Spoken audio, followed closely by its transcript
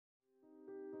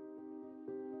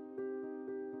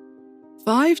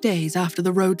5 days after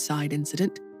the roadside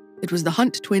incident, it was the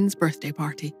Hunt twins' birthday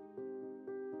party.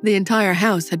 The entire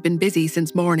house had been busy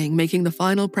since morning making the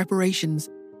final preparations.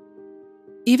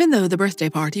 Even though the birthday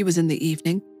party was in the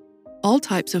evening, all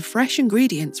types of fresh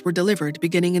ingredients were delivered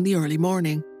beginning in the early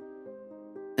morning.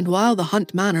 And while the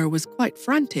Hunt manor was quite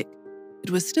frantic, it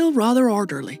was still rather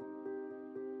orderly.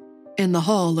 In the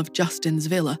hall of Justin's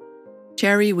villa,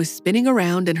 Cherry was spinning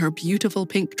around in her beautiful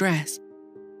pink dress,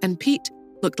 and Pete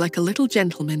looked like a little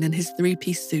gentleman in his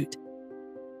 3-piece suit.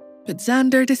 But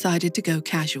Xander decided to go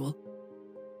casual.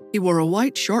 He wore a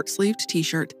white short-sleeved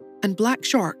t-shirt and black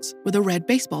shorts with a red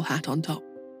baseball hat on top.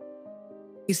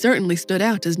 He certainly stood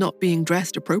out as not being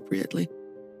dressed appropriately.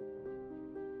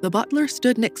 The butler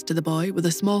stood next to the boy with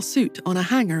a small suit on a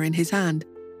hanger in his hand,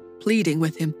 pleading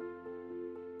with him.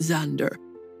 "Xander,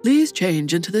 please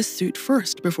change into this suit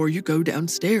first before you go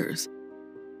downstairs."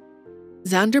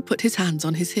 Xander put his hands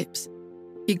on his hips.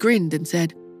 He grinned and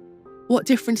said, "What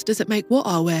difference does it make what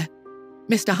I wear?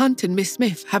 Mr. Hunt and Miss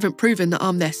Smith haven't proven that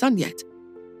I'm their son yet,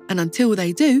 and until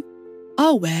they do,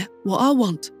 I'll wear what I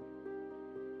want."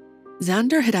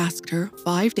 Xander had asked her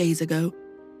 5 days ago,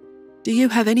 "Do you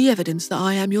have any evidence that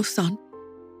I am your son?"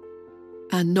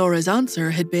 And Nora's answer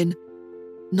had been,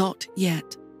 "Not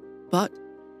yet, but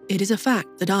it is a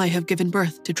fact that I have given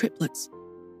birth to triplets."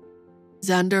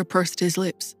 Xander pursed his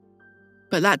lips.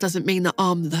 "But that doesn't mean that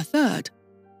I'm the third."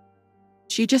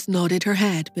 She just nodded her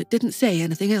head but didn't say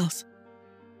anything else.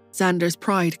 Xander's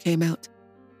pride came out.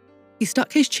 He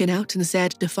stuck his chin out and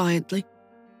said defiantly,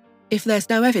 "If there's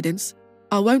no evidence,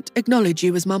 I won't acknowledge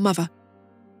you as my mother,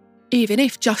 even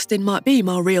if Justin might be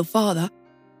my real father.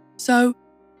 So,"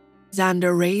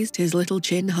 Xander raised his little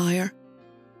chin higher,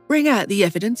 "bring out the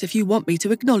evidence if you want me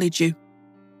to acknowledge you."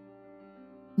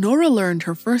 Nora learned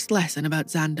her first lesson about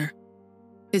Xander.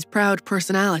 His proud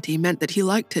personality meant that he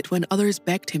liked it when others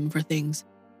begged him for things.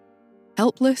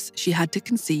 Helpless, she had to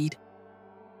concede.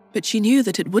 But she knew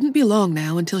that it wouldn't be long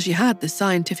now until she had the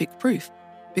scientific proof,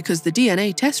 because the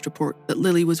DNA test report that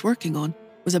Lily was working on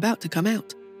was about to come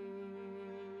out.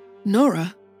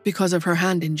 Nora, because of her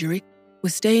hand injury,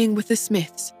 was staying with the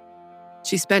Smiths.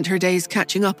 She spent her days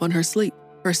catching up on her sleep,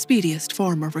 her speediest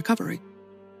form of recovery.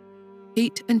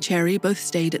 Pete and Cherry both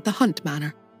stayed at the Hunt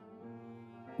manor.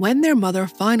 When their mother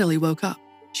finally woke up,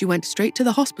 she went straight to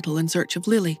the hospital in search of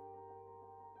Lily.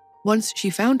 Once she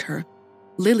found her,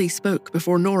 Lily spoke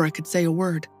before Nora could say a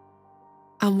word.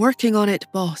 "I'm working on it,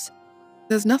 boss.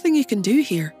 There's nothing you can do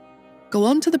here. Go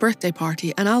on to the birthday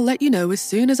party and I'll let you know as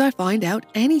soon as I find out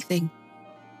anything."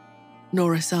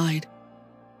 Nora sighed.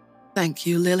 "Thank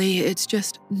you, Lily. It's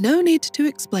just no need to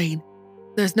explain.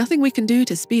 There's nothing we can do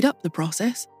to speed up the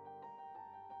process."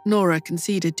 Nora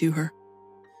conceded to her.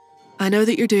 "I know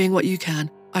that you're doing what you can.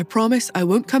 I promise I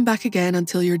won't come back again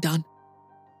until you're done."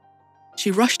 She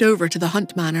rushed over to the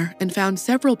Hunt manor and found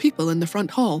several people in the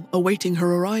front hall awaiting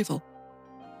her arrival.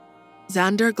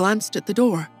 Xander glanced at the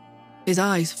door, his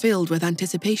eyes filled with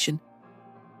anticipation.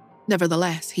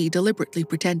 Nevertheless, he deliberately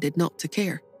pretended not to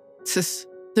care. "Tss,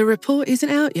 the report isn't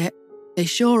out yet. They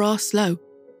sure are slow.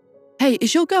 Hey,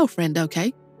 is your girlfriend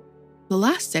okay?" The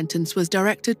last sentence was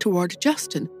directed toward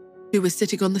Justin, who was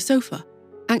sitting on the sofa,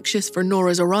 anxious for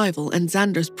Nora's arrival and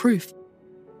Xander's proof.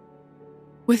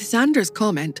 With Xander's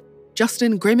comment,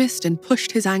 Justin grimaced and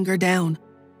pushed his anger down.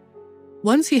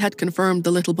 Once he had confirmed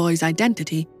the little boy's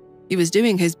identity, he was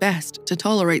doing his best to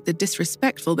tolerate the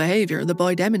disrespectful behavior the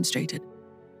boy demonstrated.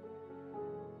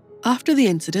 After the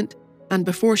incident, and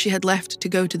before she had left to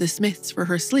go to the Smiths for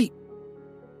her sleep,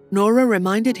 Nora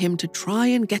reminded him to try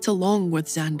and get along with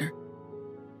Xander.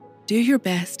 "Do your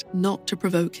best not to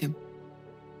provoke him,"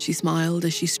 she smiled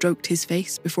as she stroked his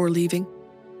face before leaving.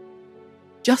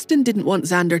 Justin didn't want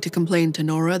Xander to complain to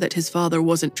Nora that his father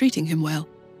wasn't treating him well.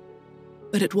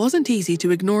 But it wasn't easy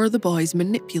to ignore the boy's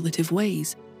manipulative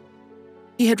ways.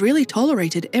 He had really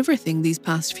tolerated everything these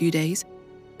past few days,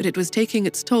 but it was taking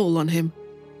its toll on him.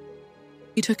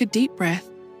 He took a deep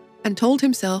breath and told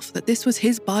himself that this was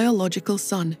his biological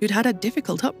son who'd had a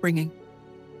difficult upbringing.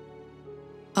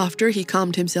 After he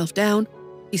calmed himself down,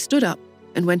 he stood up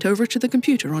and went over to the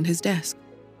computer on his desk.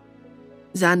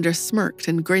 Xander smirked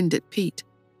and grinned at Pete.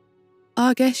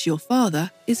 "I guess your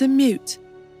father is a mute."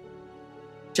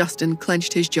 Justin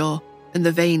clenched his jaw, and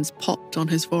the veins popped on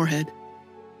his forehead.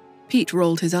 Pete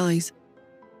rolled his eyes.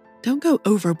 "Don't go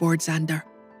overboard, Xander.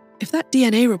 If that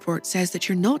DNA report says that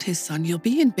you're not his son, you'll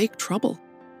be in big trouble."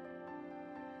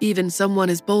 Even someone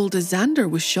as bold as Xander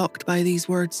was shocked by these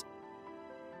words.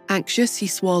 Anxious, he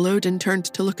swallowed and turned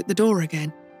to look at the door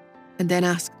again, and then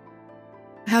asked,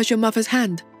 "How's your mother's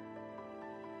hand?"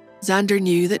 Xander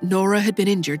knew that Nora had been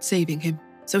injured saving him,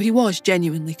 so he was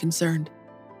genuinely concerned.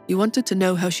 He wanted to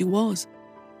know how she was.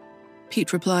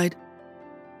 Pete replied,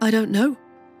 "I don't know."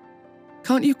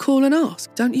 "Can't you call and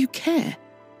ask? Don't you care?"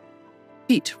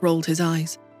 Pete rolled his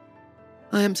eyes.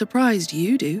 "I am surprised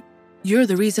you do. You're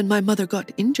the reason my mother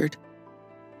got injured."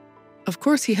 Of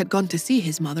course he had gone to see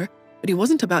his mother, but he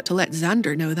wasn't about to let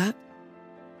Xander know that.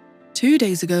 2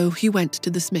 days ago, he went to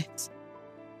the Smiths.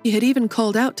 He had even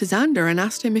called out to Xander and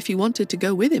asked him if he wanted to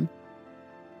go with him.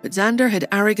 But Xander had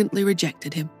arrogantly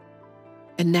rejected him.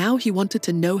 And now he wanted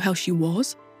to know how she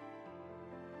was?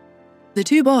 The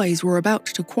two boys were about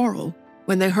to quarrel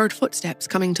when they heard footsteps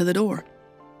coming to the door.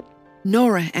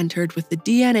 Nora entered with the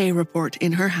DNA report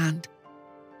in her hand.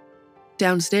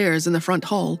 Downstairs in the front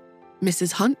hall,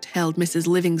 Mrs. Hunt held Mrs.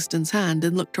 Livingston's hand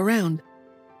and looked around.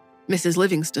 Mrs.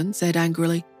 Livingston said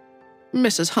angrily,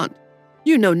 "Mrs. Hunt,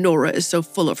 you know Nora is so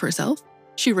full of herself.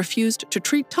 She refused to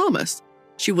treat Thomas.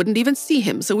 She wouldn't even see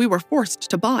him, so we were forced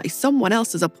to buy someone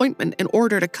else's appointment in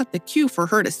order to cut the queue for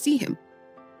her to see him.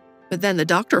 But then the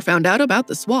doctor found out about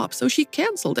the swap, so she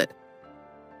canceled it."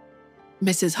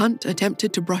 Mrs. Hunt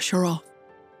attempted to brush her off.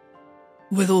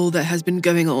 "With all that has been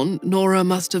going on, Nora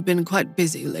must have been quite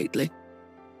busy lately."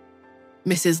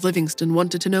 Mrs. Livingston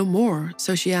wanted to know more,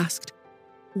 so she asked,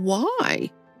 "Why?"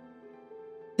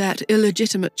 "That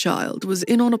illegitimate child was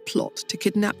in on a plot to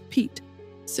kidnap Pete,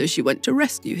 so she went to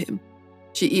rescue him.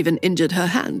 She even injured her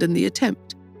hand in the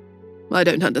attempt. I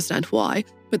don't understand why,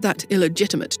 but that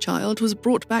illegitimate child was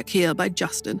brought back here by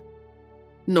Justin.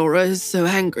 Nora is so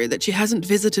angry that she hasn't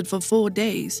visited for 4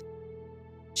 days."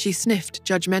 She sniffed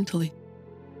judgmentally.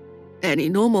 "Any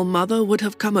normal mother would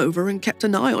have come over and kept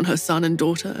an eye on her son and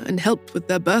daughter and helped with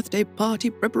their birthday party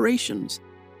preparations."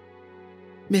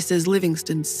 Mrs.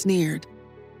 Livingston sneered.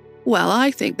 "Well, I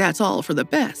think that's all for the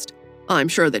best. I'm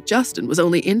sure that Justin was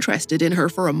only interested in her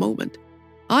for a moment.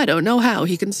 I don't know how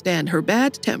he can stand her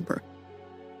bad temper.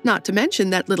 Not to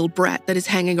mention that little brat that is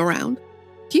hanging around.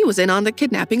 He was in on the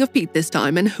kidnapping of Pete this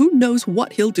time, and who knows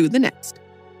what he'll do the next.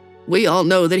 We all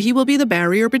know that he will be the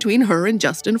barrier between her and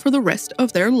Justin for the rest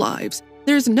of their lives.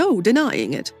 There's no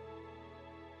denying it."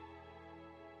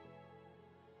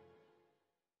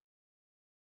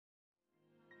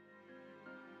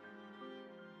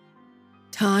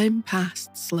 Time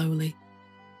passed slowly.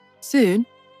 Soon,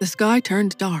 the sky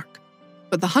turned dark,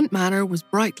 but the Hunt Manor was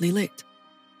brightly lit.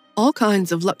 All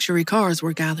kinds of luxury cars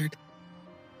were gathered.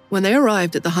 When they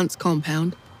arrived at the Hunts'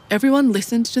 compound, everyone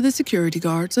listened to the security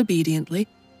guards obediently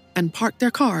and parked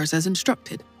their cars as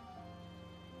instructed.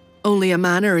 Only a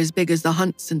manor as big as the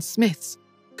Hunts and Smiths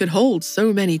could hold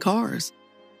so many cars.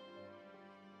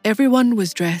 Everyone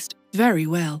was dressed very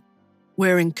well,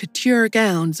 wearing couture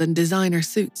gowns and designer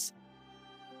suits.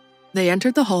 They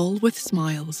entered the hall with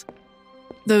smiles.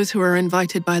 Those who were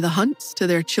invited by the Hunts to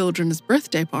their children's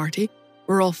birthday party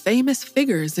were all famous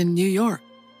figures in New York.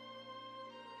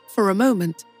 For a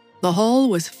moment, the hall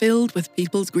was filled with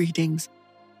people's greetings.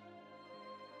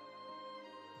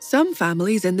 Some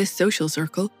families in this social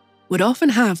circle would often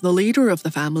have the leader of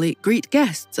the family greet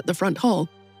guests at the front hall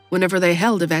whenever they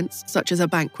held events such as a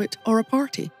banquet or a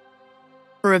party.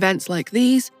 For events like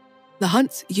these, the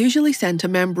Hunts usually sent a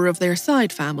member of their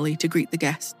side family to greet the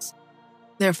guests.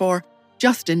 Therefore,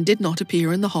 Justin did not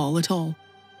appear in the hall at all.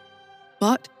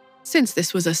 But, since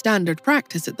this was a standard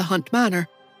practice at the Hunt Manor,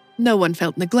 no one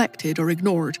felt neglected or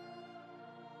ignored.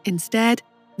 Instead,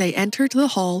 they entered the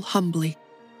hall humbly,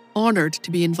 honored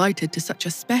to be invited to such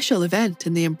a special event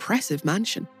in the impressive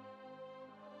mansion.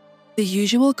 The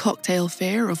usual cocktail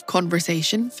fare of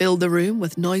conversation filled the room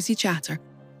with noisy chatter.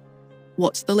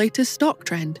 What's the latest stock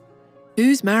trend?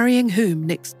 Who's marrying whom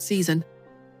next season?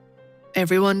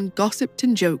 Everyone gossiped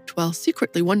and joked while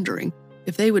secretly wondering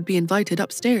if they would be invited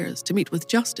upstairs to meet with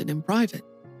Justin in private.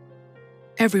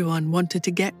 Everyone wanted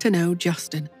to get to know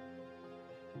Justin.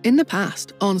 In the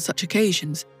past, on such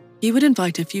occasions, he would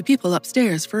invite a few people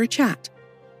upstairs for a chat.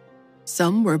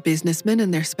 Some were businessmen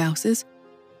and their spouses,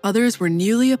 others were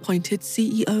newly appointed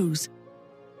CEOs.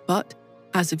 But,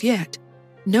 as of yet,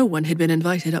 no one had been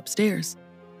invited upstairs.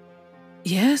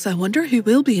 Yes, I wonder who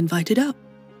will be invited up.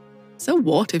 So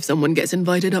what if someone gets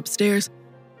invited upstairs?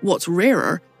 What's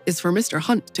rarer is for Mr.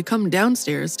 Hunt to come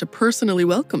downstairs to personally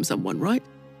welcome someone, right?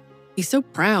 He's so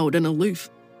proud and aloof.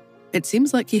 It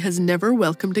seems like he has never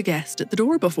welcomed a guest at the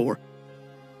door before.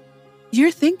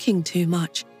 You're thinking too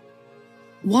much.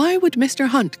 Why would Mr.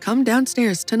 Hunt come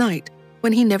downstairs tonight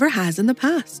when he never has in the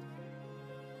past?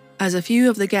 As a few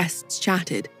of the guests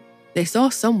chatted, they saw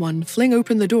someone fling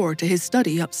open the door to his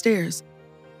study upstairs.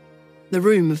 The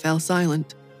room fell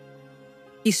silent.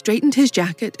 He straightened his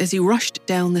jacket as he rushed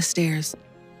down the stairs.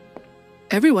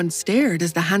 Everyone stared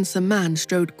as the handsome man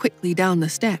strode quickly down the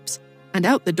steps and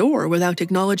out the door without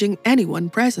acknowledging anyone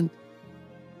present.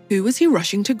 Who was he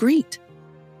rushing to greet?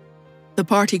 The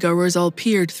partygoers all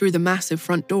peered through the massive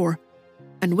front door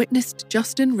and witnessed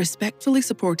Justin respectfully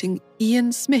supporting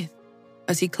Ian Smith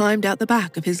as he climbed out the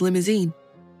back of his limousine.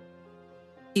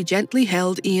 He gently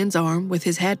held Ian's arm with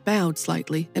his head bowed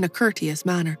slightly in a courteous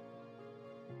manner.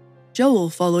 Joel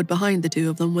followed behind the two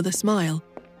of them with a smile,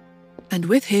 and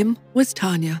with him was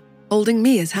Tanya, holding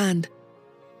Mia's hand.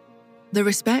 The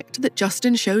respect that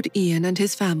Justin showed Ian and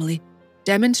his family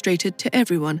demonstrated to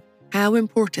everyone how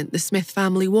important the Smith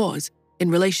family was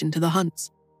in relation to the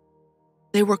Hunts.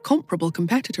 They were comparable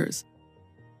competitors.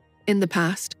 In the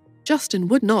past, Justin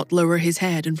would not lower his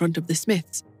head in front of the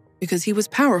Smiths because he was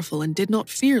powerful and did not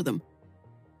fear them.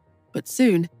 But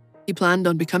soon, he planned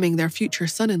on becoming their future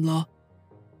son-in-law.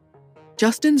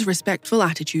 Justin's respectful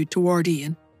attitude toward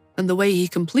Ian and the way he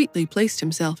completely placed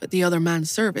himself at the other man's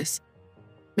service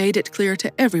made it clear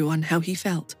to everyone how he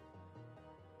felt.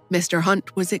 Mr.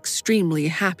 Hunt was extremely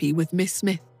happy with Miss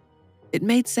Smith. It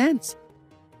made sense.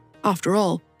 After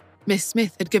all, Miss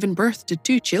Smith had given birth to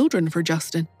 2 children for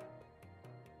Justin.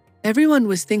 Everyone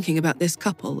was thinking about this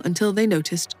couple until they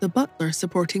noticed the butler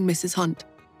supporting Mrs. Hunt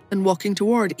and walking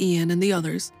toward Ian and the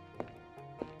others.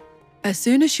 As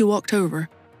soon as she walked over,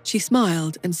 she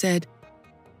smiled and said,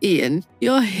 "Ian,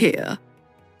 you're here."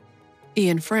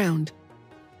 Ian frowned.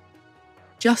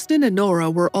 Justin and Nora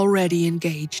were already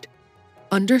engaged.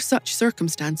 Under such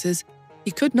circumstances,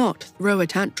 he could not throw a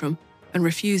tantrum and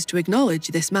refuse to acknowledge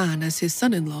this man as his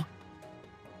son-in-law.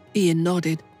 Ian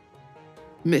nodded.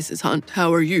 "Mrs. Hunt,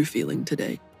 how are you feeling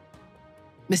today?"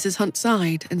 Mrs. Hunt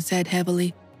sighed and said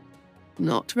heavily,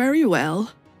 "Not very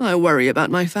well. I worry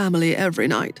about my family every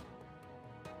night."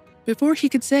 Before he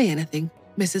could say anything,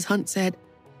 Mrs. Hunt said,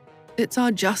 "It's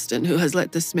our Justin who has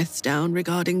let the Smiths down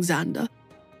regarding Xander.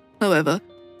 However,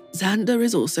 Xander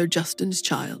is also Justin's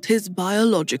child, his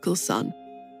biological son,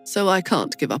 so I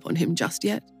can't give up on him just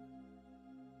yet.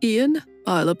 Ian,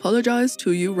 I'll apologize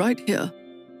to you right here.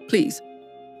 Please,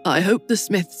 I hope the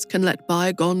Smiths can let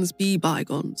bygones be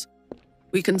bygones.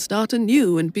 We can start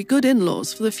anew and be good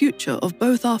in-laws for the future of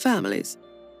both our families."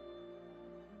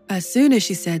 As soon as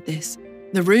she said this,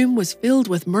 the room was filled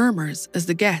with murmurs as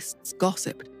the guests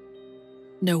gossiped.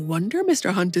 No wonder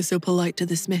Mr. Hunt is so polite to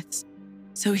the Smiths.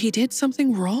 So he did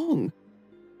something wrong.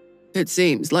 It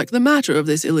seems like the matter of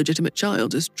this illegitimate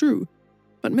child is true,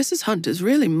 but Mrs. Hunt is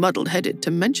really muddle-headed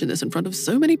to mention this in front of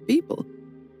so many people.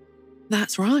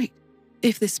 That's right.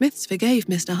 If the Smiths forgave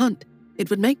Mr. Hunt, it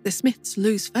would make the Smiths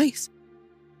lose face.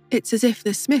 It's as if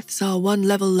the Smiths are one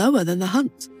level lower than the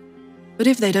Hunts. But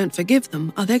if they don't forgive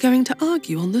them, are they going to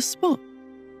argue on the spot?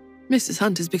 Mrs.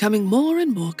 Hunt is becoming more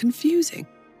and more confusing.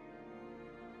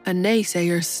 A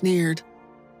naysayer sneered.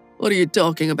 "What are you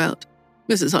talking about?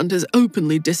 Mrs. Hunt is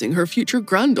openly dissing her future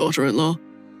granddaughter-in-law."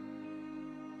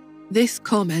 This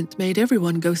comment made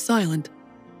everyone go silent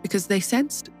because they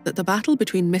sensed that the battle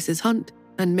between Mrs. Hunt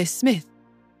and Miss Smith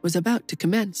was about to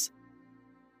commence.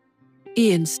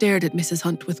 Ian stared at Mrs.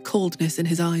 Hunt with coldness in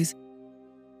his eyes.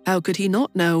 How could he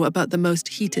not know about the most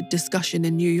heated discussion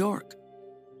in New York?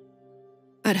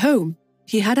 At home,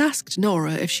 he had asked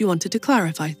Nora if she wanted to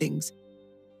clarify things.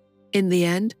 In the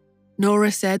end,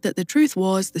 Nora said that the truth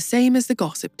was the same as the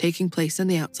gossip taking place in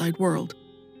the outside world.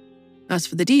 As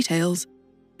for the details,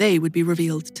 they would be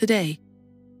revealed today.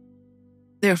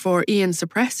 Therefore, Ian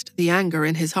suppressed the anger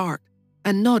in his heart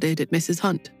and nodded at Mrs.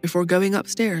 Hunt before going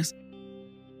upstairs.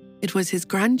 It was his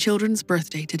grandchildren's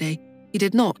birthday today. He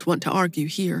did not want to argue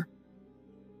here.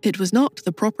 It was not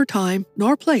the proper time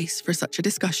nor place for such a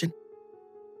discussion.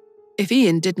 If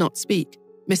Ian did not speak,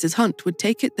 Mrs. Hunt would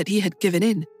take it that he had given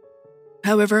in.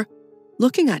 However,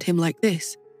 looking at him like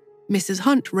this, Mrs.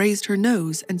 Hunt raised her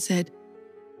nose and said,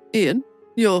 "Ian,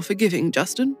 you're forgiving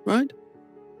Justin, right?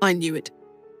 I knew it.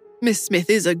 Miss Smith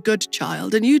is a good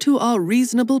child and you two are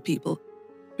reasonable people.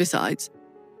 Besides,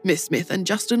 Miss Smith and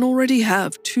Justin already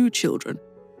have 2 children.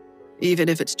 Even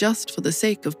if it's just for the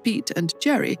sake of Pete and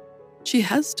Jerry, she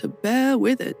has to bear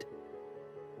with it."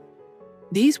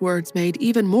 These words made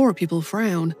even more people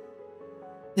frown.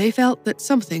 They felt that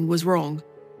something was wrong.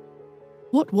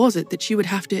 What was it that she would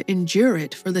have to endure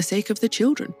it for the sake of the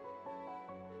children?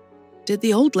 Did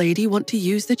the old lady want to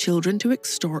use the children to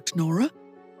extort Nora?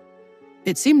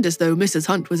 It seemed as though Mrs.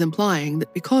 Hunt was implying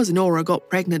that because Nora got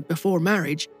pregnant before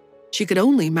marriage, she could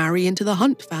only marry into the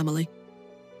Hunt family.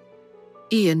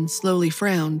 Ian slowly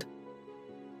frowned.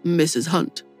 "Mrs.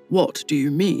 Hunt, what do you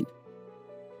mean?"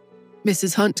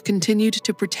 Mrs. Hunt continued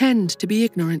to pretend to be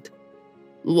ignorant.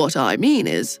 "What I mean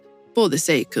is, for the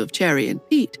sake of Cherry and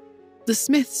Pete, The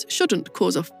Smiths shouldn't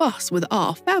cause a fuss with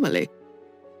our family.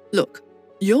 Look,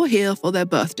 you're here for their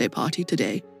birthday party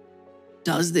today.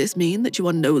 Does this mean that you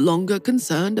are no longer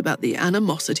concerned about the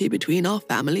animosity between our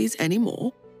families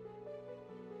anymore?"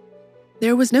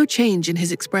 There was no change in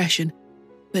his expression,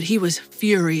 but he was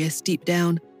furious deep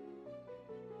down.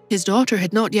 His daughter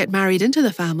had not yet married into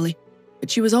the family, but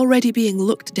she was already being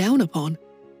looked down upon.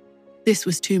 This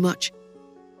was too much.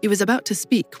 He was about to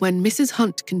speak when Mrs.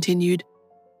 Hunt continued,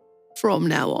 "From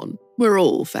now on, we're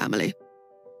all family.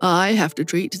 I have to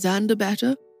treat Xander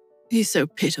better. He's so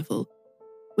pitiful.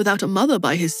 Without a mother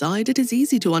by his side, it is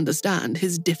easy to understand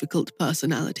his difficult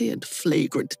personality and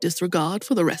flagrant disregard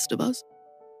for the rest of us."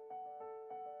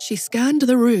 She scanned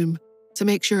the room to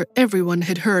make sure everyone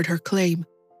had heard her claim.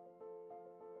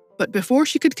 But before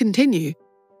she could continue,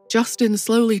 Justin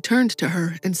slowly turned to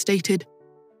her and stated,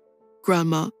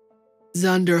 "Grandma,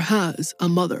 Xander has a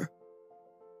mother."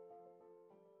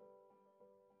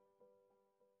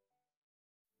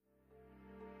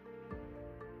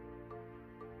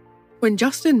 When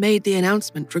Justin made the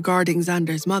announcement regarding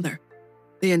Xander's mother,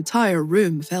 the entire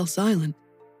room fell silent.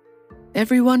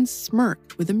 Everyone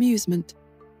smirked with amusement.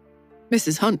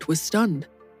 Mrs. Hunt was stunned.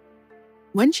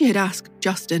 When she had asked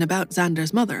Justin about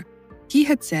Xander's mother, he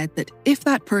had said that if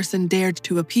that person dared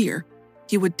to appear,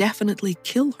 he would definitely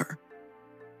kill her.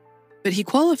 But he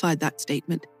qualified that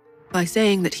statement by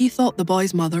saying that he thought the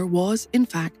boy's mother was, in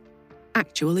fact,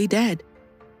 actually dead.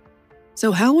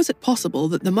 So how was it possible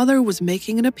that the mother was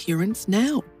making an appearance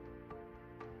now?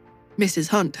 Mrs.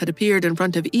 Hunt had appeared in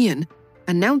front of Ian,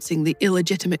 announcing the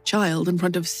illegitimate child in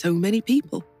front of so many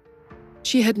people.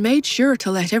 She had made sure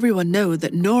to let everyone know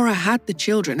that Nora had the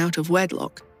children out of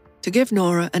wedlock, to give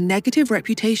Nora a negative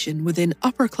reputation within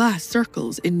upper-class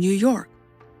circles in New York.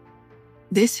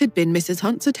 This had been Mrs.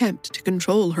 Hunt's attempt to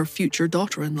control her future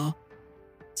daughter-in-law,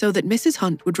 so that Mrs.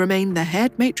 Hunt would remain the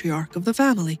head matriarch of the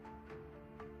family.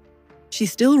 She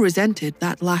still resented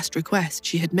that last request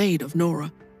she had made of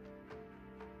Nora.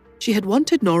 She had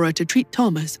wanted Nora to treat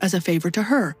Thomas as a favor to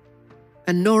her,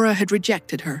 and Nora had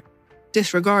rejected her,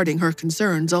 disregarding her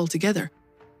concerns altogether.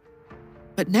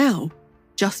 But now,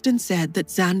 Justin said that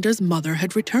Xander's mother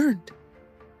had returned.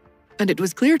 And it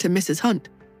was clear to Mrs. Hunt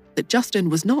that Justin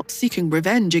was not seeking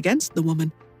revenge against the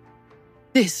woman.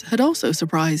 This had also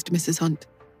surprised Mrs. Hunt.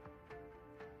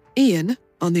 Ian,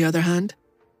 on the other hand,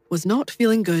 was not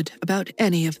feeling good about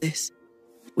any of this,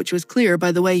 which was clear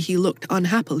by the way he looked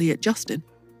unhappily at Justin.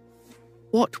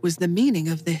 What was the meaning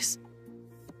of this?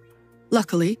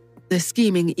 Luckily, the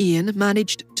scheming Ian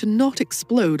managed to not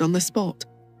explode on the spot.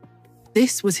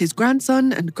 This was his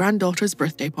grandson and granddaughter's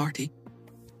birthday party.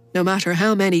 No matter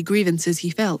how many grievances he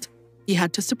felt, he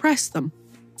had to suppress them,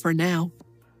 for now.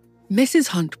 Mrs.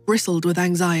 Hunt bristled with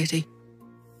anxiety.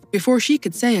 Before she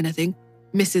could say anything,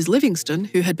 Mrs. Livingston,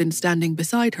 who had been standing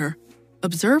beside her,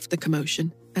 observed the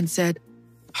commotion and said,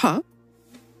 "Huh?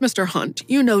 Mr. Hunt,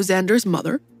 you know Xander's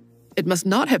mother? It must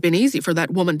not have been easy for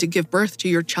that woman to give birth to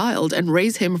your child and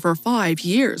raise him for 5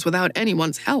 years without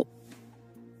anyone's help.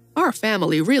 Our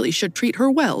family really should treat her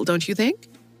well, don't you think?"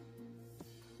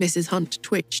 Mrs. Hunt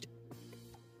twitched.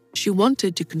 She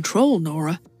wanted to control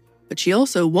Nora, but she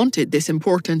also wanted this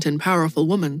important and powerful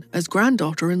woman as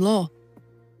granddaughter-in-law.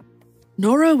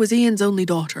 Nora was Ian's only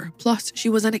daughter, plus she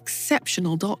was an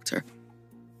exceptional doctor,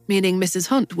 meaning Mrs.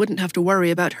 Hunt wouldn't have to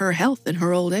worry about her health in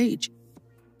her old age.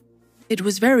 It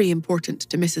was very important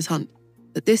to Mrs. Hunt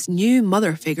that this new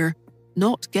mother figure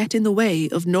not get in the way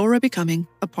of Nora becoming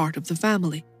a part of the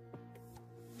family.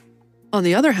 On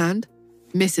the other hand,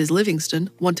 Mrs. Livingston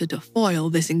wanted to foil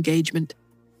this engagement.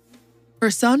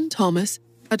 Her son, Thomas,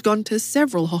 had gone to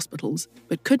several hospitals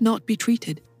but could not be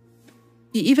treated.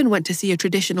 He even went to see a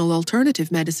traditional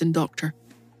alternative medicine doctor.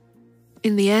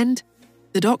 In the end,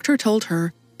 the doctor told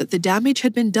her that the damage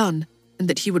had been done and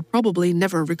that he would probably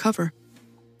never recover.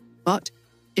 But,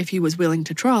 if he was willing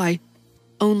to try,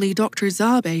 only Dr.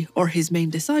 Zabe or his main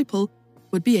disciple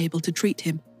would be able to treat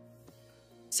him.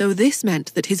 So this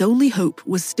meant that his only hope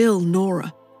was still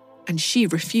Nora, and she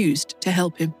refused to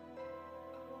help him.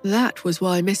 That was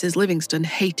why Mrs. Livingston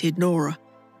hated Nora.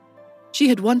 She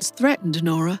had once threatened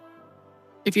Nora.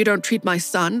 "If you don't treat my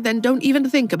son, then don't even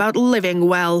think about living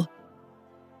well."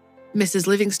 Mrs.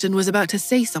 Livingston was about to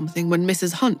say something when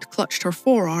Mrs. Hunt clutched her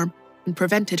forearm and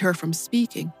prevented her from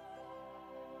speaking.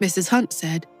 Mrs. Hunt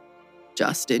said,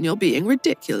 "Justin, you're being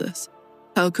ridiculous.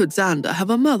 How could Xander have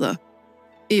a mother?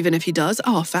 Even if he does,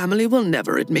 our family will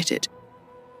never admit it.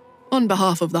 On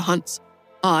behalf of the Hunts,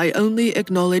 I only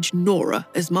acknowledge Nora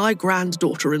as my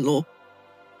granddaughter-in-law."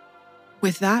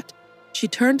 With that, she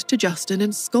turned to Justin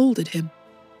and scolded him.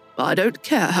 "I don't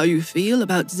care how you feel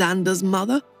about Xander's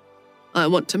mother. I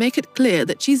want to make it clear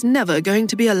that she's never going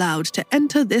to be allowed to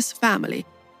enter this family.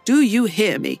 Do you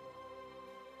hear me?"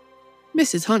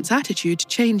 Mrs. Hunt's attitude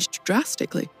changed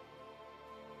drastically.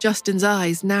 Justin's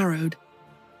eyes narrowed.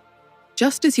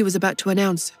 Just as he was about to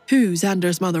announce who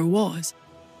Xander's mother was,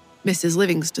 Mrs.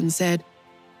 Livingston said,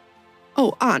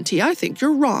 "Oh, Auntie, I think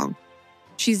you're wrong.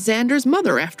 She's Xander's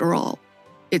mother after all.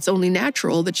 It's only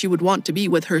natural that she would want to be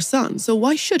with her son, so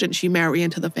why shouldn't she marry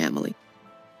into the family?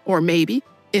 Or maybe,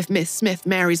 if Miss Smith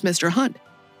marries Mr. Hunt,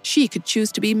 she could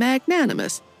choose to be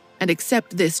magnanimous and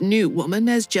accept this new woman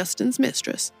as Justin's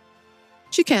mistress.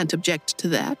 She can't object to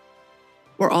that.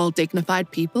 We're all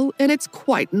dignified people, and it's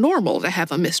quite normal to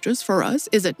have a mistress for us,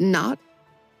 is it not?"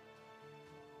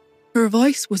 Her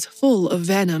voice was full of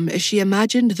venom as she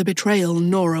imagined the betrayal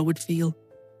Nora would feel.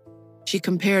 She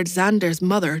compared Xander's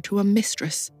mother to a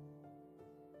mistress.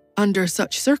 Under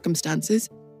such circumstances,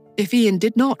 if Ian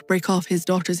did not break off his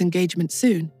daughter's engagement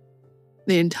soon,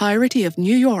 the entirety of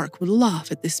New York would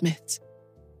laugh at the Smiths.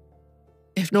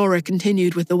 If Nora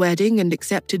continued with the wedding and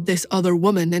accepted this other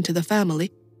woman into the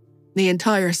family, the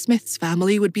entire Smiths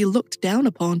family would be looked down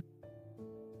upon.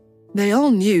 They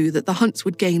all knew that the Hunts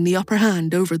would gain the upper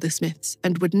hand over the Smiths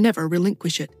and would never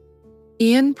relinquish it.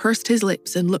 Ian pursed his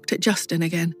lips and looked at Justin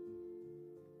again.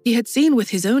 He had seen with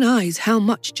his own eyes how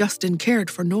much Justin cared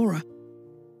for Nora.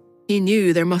 He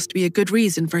knew there must be a good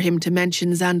reason for him to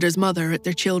mention Xander's mother at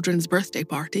their children's birthday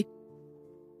party.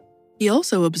 He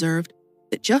also observed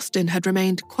that Justin had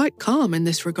remained quite calm in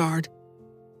this regard.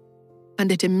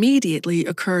 And it immediately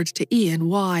occurred to Ian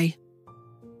why.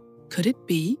 Could it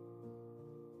be?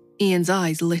 Ian's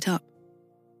eyes lit up.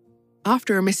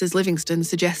 After Mrs. Livingston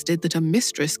suggested that a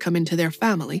mistress come into their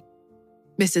family,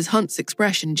 Mrs. Hunt's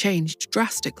expression changed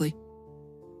drastically.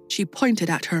 She pointed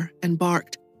at her and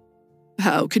barked,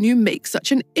 "How can you make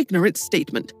such an ignorant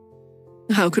statement?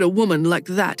 How could a woman like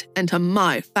that enter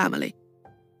my family?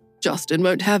 Justin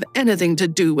won't have anything to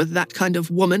do with that kind of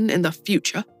woman in the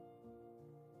future."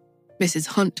 Mrs.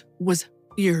 Hunt was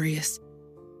furious.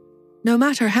 No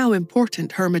matter how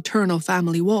important her maternal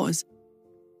family was,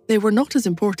 they were not as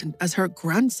important as her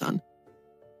grandson.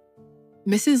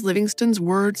 Mrs. Livingston's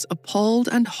words appalled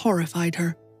and horrified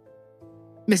her.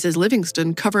 Mrs.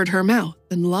 Livingston covered her mouth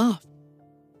and laughed.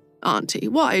 "Auntie,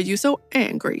 why are you so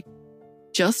angry?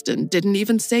 Justin didn't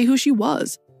even say who she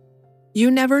was.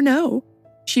 You never know.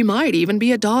 She might even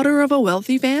be a daughter of a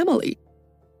wealthy family.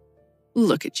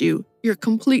 Look at you, you're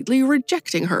completely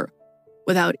rejecting her,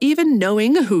 without even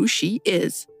knowing who she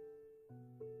is."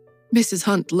 Mrs.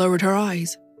 Hunt lowered her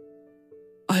eyes.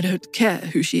 "I don't care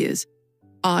who she is.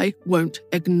 I won't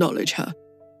acknowledge her."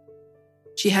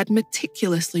 She had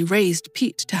meticulously raised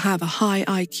Pete to have a high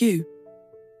IQ.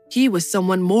 He was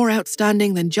someone more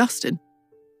outstanding than Justin,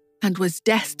 and was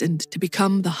destined to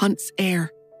become the Hunt's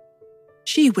heir.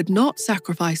 She would not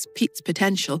sacrifice Pete's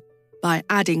potential by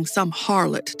adding some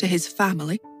harlot to his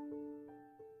family.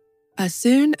 As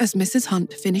soon as Mrs.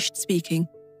 Hunt finished speaking,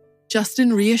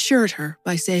 Justin reassured her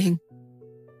by saying,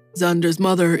 "Xander's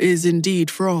mother is indeed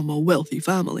from a wealthy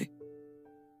family."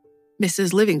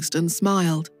 Mrs. Livingston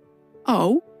smiled.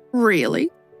 "Oh, really?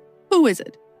 Who is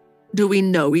it? Do we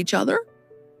know each other?"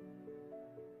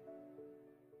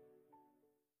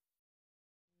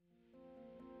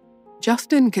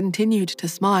 Justin continued to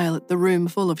smile at the room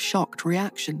full of shocked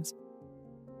reactions.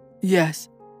 "Yes,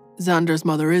 Xander's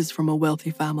mother is from a wealthy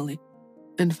family.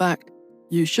 In fact,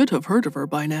 you should have heard of her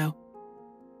by now."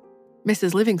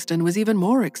 Mrs. Livingston was even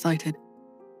more excited.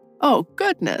 "Oh,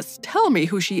 goodness, tell me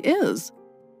who she is."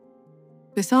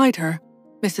 Beside her,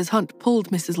 Mrs. Hunt pulled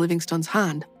Mrs. Livingston's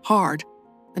hand hard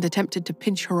and attempted to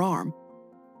pinch her arm.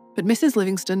 But Mrs.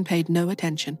 Livingston paid no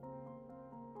attention.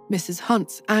 Mrs.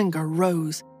 Hunt's anger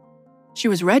rose. She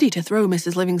was ready to throw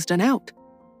Mrs. Livingston out.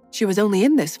 She was only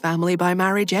in this family by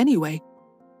marriage anyway.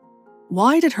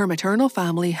 Why did her maternal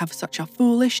family have such a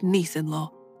foolish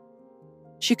niece-in-law?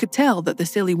 She could tell that the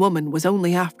silly woman was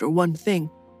only after one thing: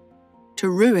 to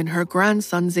ruin her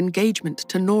grandson's engagement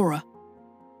to Nora.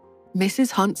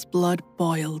 Mrs. Hunt's blood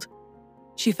boiled.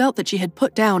 She felt that she had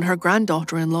put down her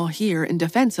granddaughter-in-law here in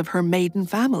defense of her maiden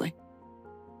family.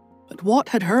 But what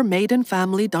had her maiden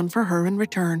family done for her in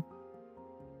return?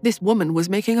 This woman was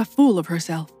making a fool of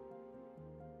herself.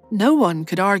 No one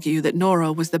could argue that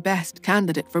Nora was the best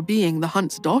candidate for being the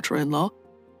Hunt's daughter-in-law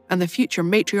and the future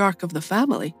matriarch of the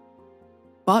family.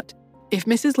 But if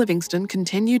Mrs. Livingston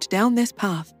continued down this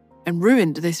path and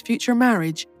ruined this future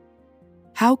marriage,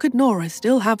 how could Nora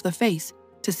still have the face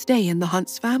to stay in the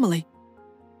Hunt's family?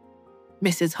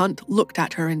 Mrs. Hunt looked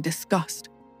at her in disgust.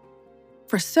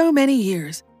 For so many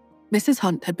years, Mrs.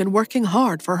 Hunt had been working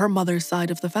hard for her mother's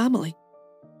side of the family.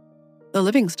 The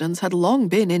Livingstons had long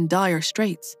been in dire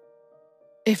straits.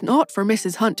 If not for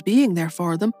Mrs. Hunt being there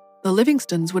for them, the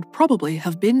Livingstons would probably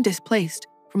have been displaced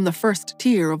from the first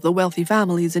tier of the wealthy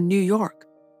families in New York.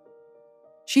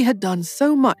 She had done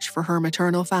so much for her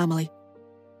maternal family,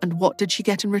 and what did she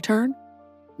get in return?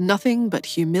 Nothing but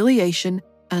humiliation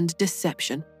and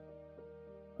deception.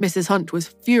 Mrs. Hunt was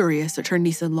furious at her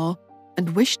niece-in-law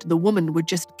and wished the woman would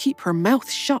just keep her mouth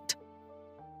shut.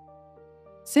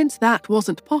 Since that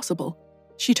wasn't possible,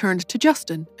 she turned to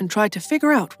Justin and tried to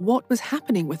figure out what was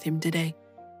happening with him today.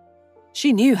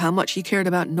 She knew how much he cared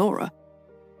about Nora,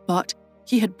 but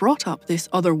he had brought up this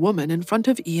other woman in front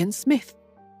of Ian Smith.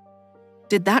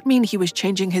 Did that mean he was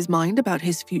changing his mind about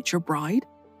his future bride?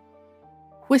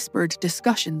 Whispered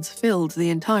discussions filled the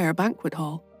entire banquet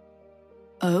hall.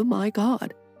 Oh my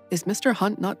God, is Mr.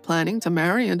 Hunt not planning to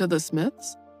marry into the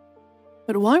Smiths?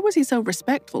 But why was he so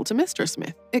respectful to Mr.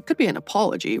 Smith? It could be an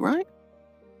apology, right?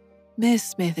 Miss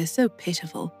Smith is so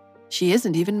pitiful. She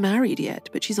isn't even married yet,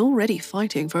 but she's already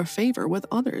fighting for favor with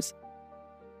others.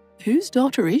 Whose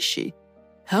daughter is she?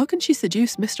 How can she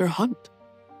seduce Mr. Hunt?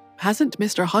 Hasn't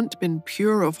Mr. Hunt been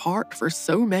pure of heart for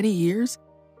so many years?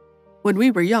 When we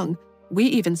were young, we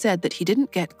even said that he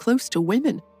didn't get close to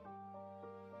women.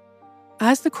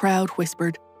 As the crowd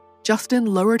whispered, Justin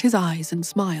lowered his eyes and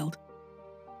smiled.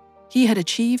 He had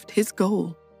achieved his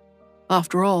goal.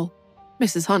 After all,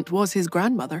 Mrs. Hunt was his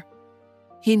grandmother.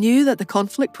 He knew that the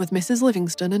conflict with Mrs.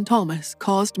 Livingston and Thomas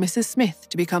caused Mrs. Smith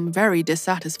to become very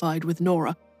dissatisfied with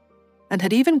Nora, and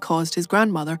had even caused his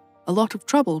grandmother a lot of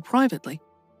trouble privately.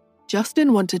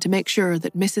 Justin wanted to make sure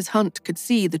that Mrs. Hunt could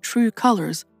see the true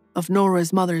colors of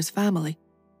Nora's mother's family.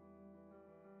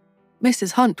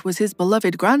 Mrs. Hunt was his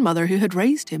beloved grandmother who had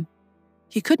raised him.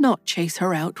 He could not chase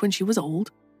her out when she was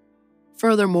old.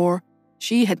 Furthermore,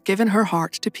 she had given her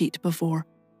heart to Pete before.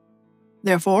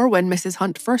 Therefore, when Mrs.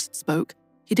 Hunt first spoke,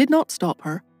 he did not stop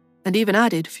her, and even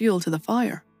added fuel to the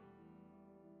fire.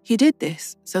 He did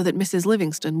this so that Mrs.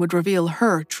 Livingston would reveal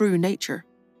her true nature.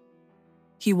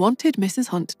 He wanted Mrs.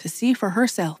 Hunt to see for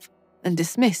herself and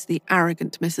dismiss the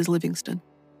arrogant Mrs. Livingston.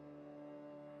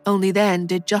 Only then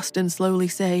did Justin slowly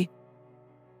say,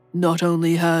 "Not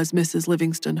only has Mrs.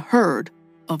 Livingston heard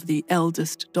of the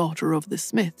eldest daughter of the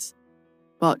Smiths,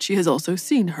 but she has also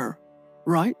seen her,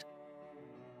 right?"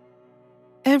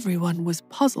 Everyone was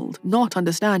puzzled, not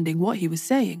understanding what he was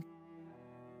saying.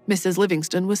 Mrs.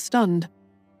 Livingston was stunned.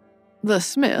 The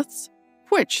Smiths?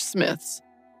 Which Smiths?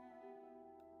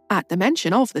 At the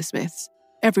mention of the Smiths,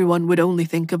 everyone would only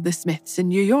think of the Smiths in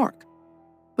New York.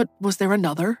 But was there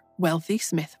another wealthy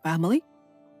Smith family?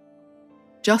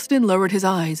 Justin lowered his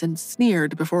eyes and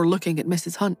sneered before looking at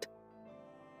Mrs. Hunt.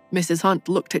 Mrs. Hunt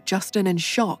looked at Justin in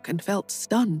shock and felt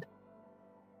stunned.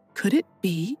 Could it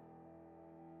be?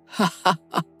 Ha ha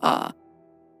ha ha.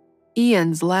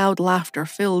 Ian's loud laughter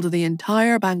filled the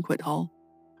entire banquet hall.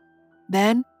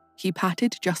 Then he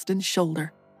patted Justin's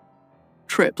shoulder.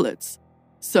 Triplets.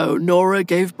 So Nora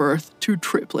gave birth to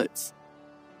triplets.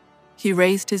 He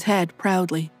raised his head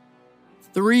proudly.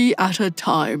 3 at a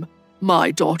time.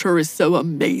 My daughter is so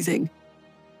amazing.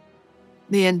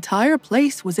 The entire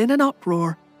place was in an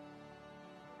uproar.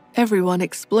 Everyone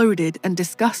exploded and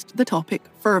discussed the topic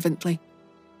fervently.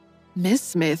 Miss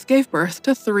Smith gave birth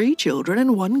to 3 children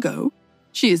in one go.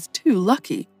 She is too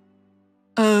lucky.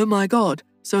 Oh my God,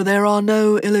 so there are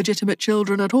no illegitimate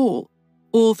children at all.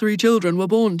 All 3 children were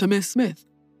born to Miss Smith.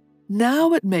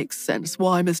 Now it makes sense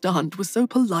why Mr. Hunt was so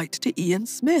polite to Ian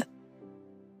Smith.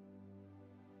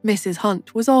 Mrs.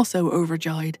 Hunt was also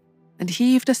overjoyed and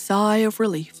heaved a sigh of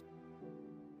relief.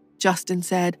 Justin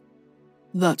said,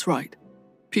 That's right.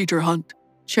 Peter Hunt,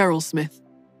 Cheryl Smith,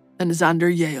 and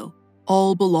Xander Yale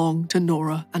all belong to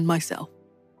Nora and myself.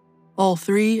 All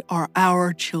 3 are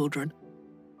our children.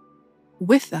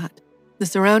 With that, the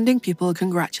surrounding people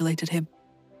congratulated him.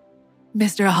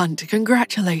 Mr. Hunt,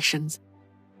 congratulations.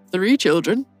 3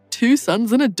 children, 2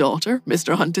 sons and a daughter.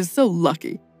 Mr. Hunt is so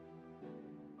lucky.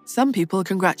 Some people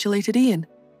congratulated Ian.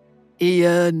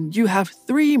 Ian, you have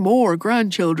 3 more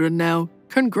grandchildren now.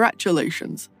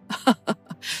 Congratulations.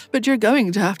 But you're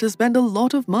going to have to spend a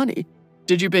lot of money.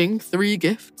 Did you bring 3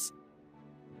 gifts?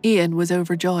 Ian was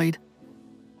overjoyed.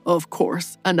 Of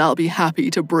course, and I'll be happy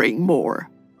to bring more.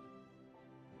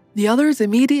 The others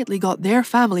immediately got their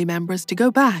family members to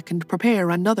go back and prepare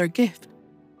another gift.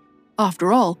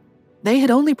 After all, they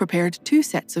had only prepared 2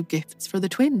 sets of gifts for the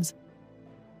twins.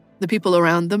 The people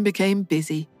around them became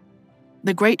busy.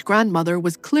 The great-grandmother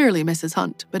was clearly Mrs.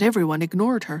 Hunt, but everyone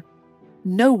ignored her.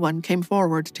 No one came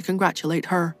forward to congratulate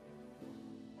her.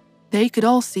 They could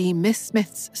all see Miss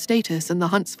Smith's status in the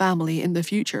Hunt's family in the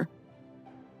future.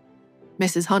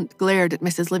 Mrs. Hunt glared at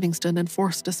Mrs. Livingston and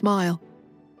forced a smile.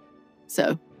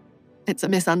 So, it's a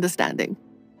misunderstanding.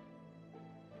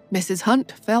 Mrs.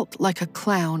 Hunt felt like a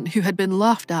clown who had been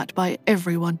laughed at by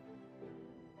everyone.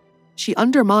 She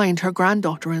undermined her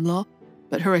granddaughter-in-law,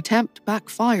 but her attempt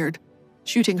backfired,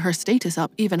 shooting her status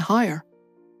up even higher.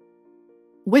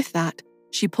 With that,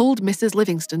 she pulled Mrs.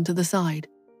 Livingston to the side.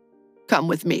 "Come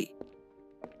with me."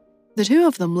 The two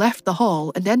of them left the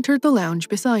hall and entered the lounge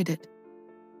beside it.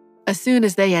 As soon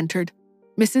as they entered,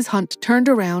 Mrs. Hunt turned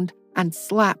around and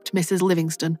slapped Mrs.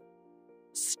 Livingston.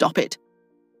 "Stop it,"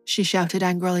 she shouted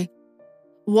angrily.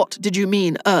 "What did you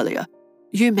mean earlier?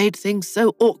 You made things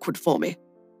so awkward for me."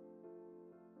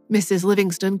 Mrs.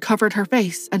 Livingston covered her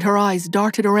face and her eyes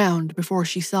darted around before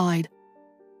she sighed.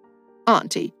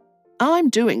 "Auntie, I'm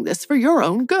doing this for your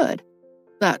own good.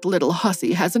 That little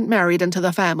hussy hasn't married into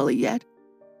the family yet,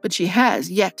 but she has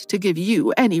yet to give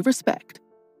you any respect.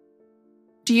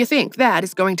 Do you think that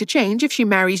is going to change if she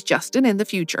marries Justin in the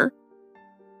future?"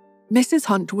 Mrs.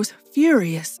 Hunt was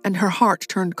furious and her heart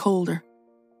turned colder.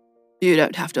 "You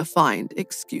don't have to find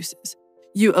excuses.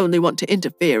 You only want to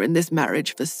interfere in this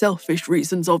marriage for selfish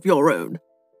reasons of your own."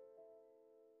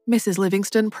 Mrs.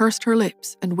 Livingston pursed her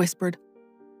lips and whispered,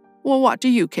 "Well, what do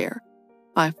you care?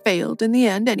 I failed in the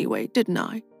end anyway, didn't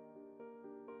I?"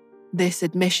 This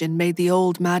admission made the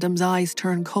old madam's eyes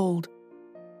turn cold.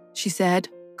 She said,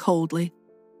 coldly,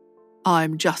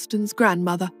 "I'm Justin's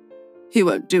grandmother. He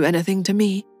won't do anything to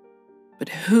me. But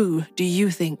who do you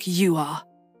think you are?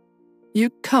 You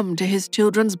come to his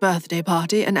children's birthday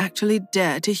party and actually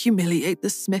dare to humiliate the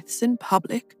Smiths in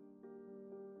public?"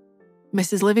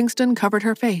 Mrs. Livingston covered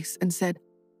her face and said,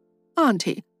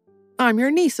 "Auntie, I'm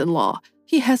your niece-in-law.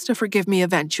 He has to forgive me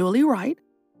eventually, right?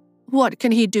 What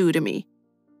can he do to me?"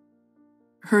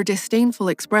 Her disdainful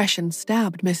expression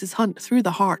stabbed Mrs. Hunt through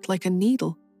the heart like a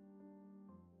needle.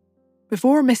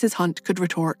 Before Mrs. Hunt could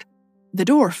retort, the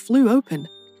door flew open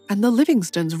and the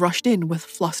Livingstons rushed in with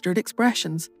flustered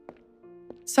expressions.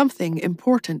 Something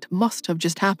important must have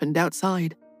just happened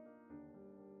outside.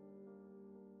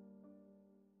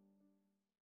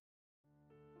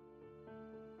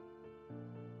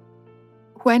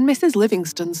 When Mrs.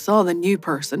 Livingston saw the new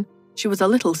person, she was a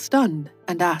little stunned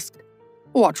and asked,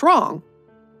 "What's wrong?"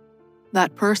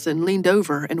 That person leaned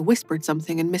over and whispered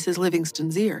something in Mrs.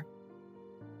 Livingston's ear.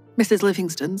 Mrs.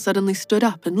 Livingston suddenly stood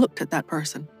up and looked at that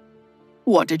person.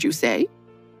 "What did you say?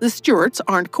 The Stewarts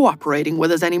aren't cooperating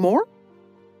with us anymore?"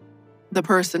 The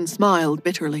person smiled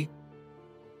bitterly.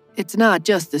 "It's not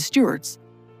just the Stewarts.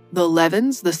 The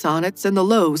Levins, the Sonnets, and the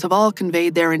Lows have all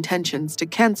conveyed their intentions to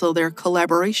cancel their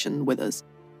collaboration with us.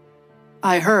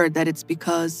 I heard that it's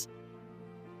because..."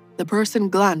 The person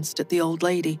glanced at the old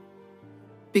lady.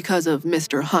 "Because of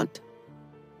Mr. Hunt."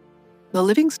 The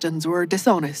Livingstons were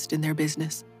dishonest in their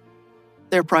business.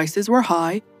 Their prices were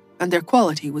high, and their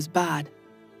quality was bad.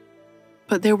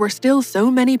 But there were still so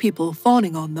many people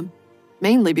fawning on them,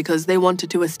 mainly because they wanted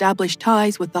to establish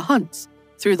ties with the Hunts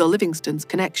through the Livingstons'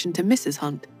 connection to Mrs.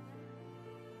 Hunt.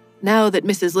 Now that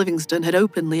Mrs. Livingston had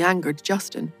openly angered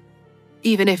Justin,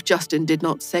 even if Justin did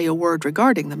not say a word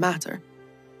regarding the matter,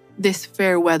 this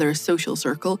fair-weather social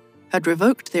circle had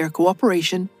revoked their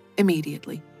cooperation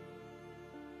immediately.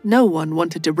 No one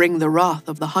wanted to bring the wrath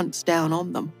of the Hunts down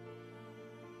on them.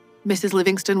 Mrs.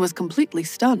 Livingston was completely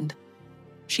stunned.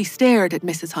 She stared at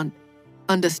Mrs. Hunt,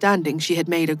 understanding she had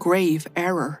made a grave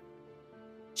error.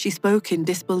 She spoke in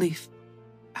disbelief.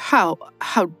 How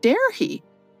dare he?"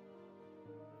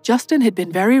 Justin had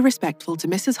been very respectful to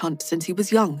Mrs. Hunt since he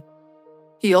was young.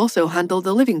 He also handled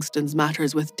the Livingstons'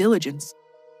 matters with diligence,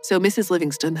 so Mrs.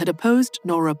 Livingston had opposed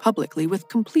Nora publicly with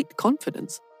complete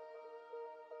confidence.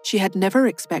 She had never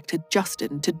expected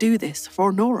Justin to do this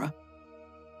for Nora.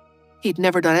 He'd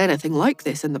never done anything like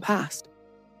this in the past.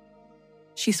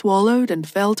 She swallowed and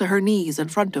fell to her knees in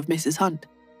front of Mrs. Hunt.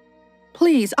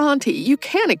 "Please, Auntie, you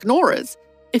can't ignore us.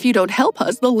 If you don't help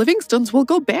us, the Livingstons will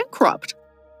go bankrupt."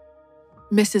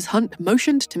 Mrs. Hunt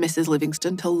motioned to Mrs.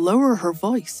 Livingston to lower her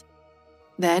voice.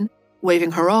 Then,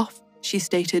 waving her off, she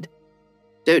stated,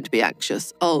 "Don't be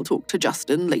anxious, I'll talk to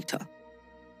Justin later."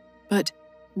 But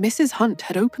Mrs. Hunt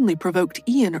had openly provoked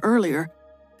Ian earlier,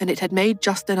 and it had made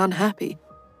Justin unhappy,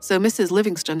 so Mrs.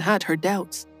 Livingston had her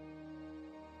doubts.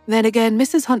 Then again,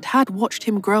 Mrs. Hunt had watched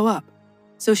him grow up,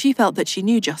 so she felt that she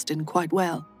knew Justin quite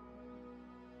well.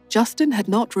 Justin had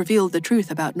not revealed the truth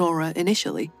about Nora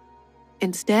initially.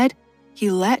 Instead, he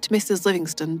let Mrs.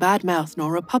 Livingston badmouth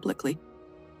Nora publicly,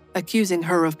 accusing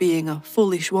her of being a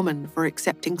foolish woman for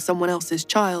accepting someone else's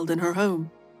child in her home.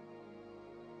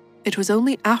 It was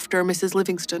only after Mrs.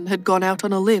 Livingston had gone out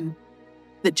on a limb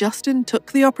that Justin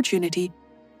took the opportunity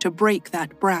to break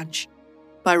that branch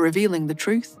by revealing the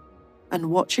truth and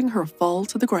watching her fall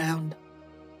to the ground.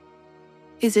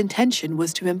 His intention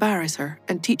was to embarrass her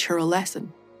and teach her a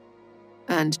lesson,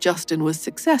 and Justin was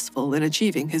successful in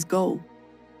achieving his goal.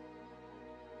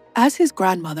 As his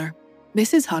grandmother,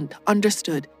 Mrs. Hunt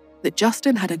understood that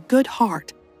Justin had a good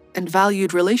heart and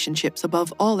valued relationships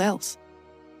above all else.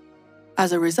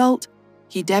 As a result,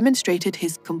 he demonstrated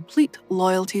his complete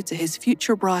loyalty to his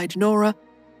future bride Nora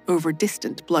over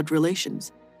distant blood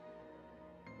relations.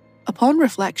 Upon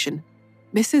reflection,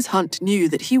 Mrs. Hunt knew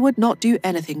that he would not do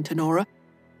anything to Nora,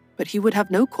 but he would have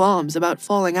no qualms about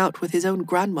falling out with his own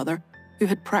grandmother, who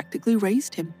had practically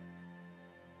raised him.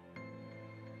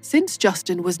 Since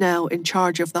Justin was now in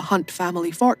charge of the Hunt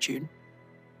family fortune,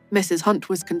 Mrs. Hunt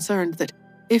was concerned that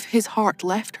if his heart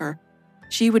left her,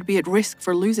 she would be at risk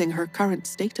for losing her current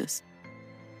status.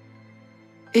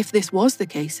 If this was the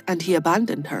case and he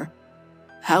abandoned her,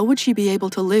 how would she be able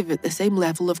to live at the same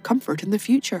level of comfort in the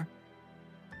future?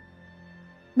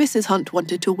 Mrs. Hunt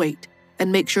wanted to wait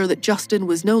and make sure that Justin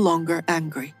was no longer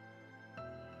angry.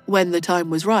 When the time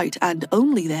was right, and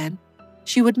only then,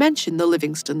 she would mention the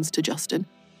Livingstons to Justin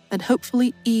and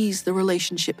hopefully ease the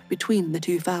relationship between the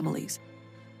two families.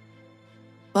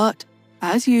 But,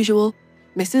 as usual,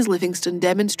 Mrs. Livingston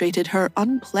demonstrated her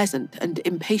unpleasant and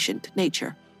impatient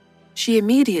nature. She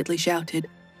immediately shouted,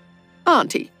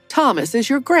 "Auntie, Thomas is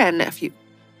your grandnephew.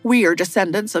 We are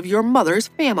descendants of your mother's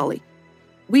family.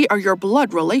 We are your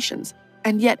blood relations,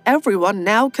 and yet everyone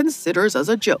now considers us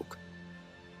a joke.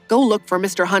 Go look for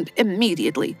Mr. Hunt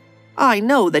immediately. I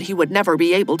know that he would never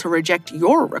be able to reject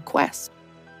your request."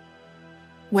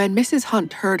 When Mrs.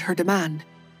 Hunt heard her demand,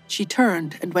 she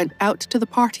turned and went out to the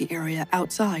party area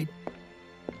outside.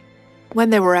 When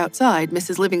they were outside,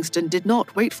 Mrs. Livingston did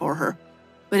not wait for her,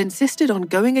 but insisted on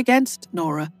going against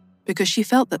Nora because she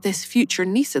felt that this future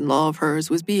niece-in-law of hers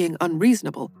was being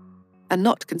unreasonable and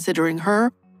not considering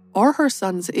her or her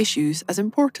son's issues as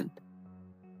important.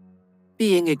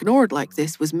 Being ignored like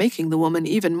this was making the woman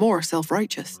even more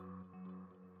self-righteous.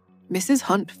 Mrs.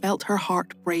 Hunt felt her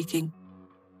heart breaking.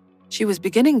 She was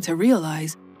beginning to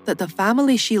realize that the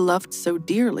family she loved so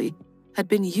dearly had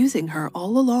been using her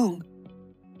all along.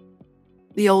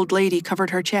 The old lady covered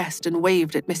her chest and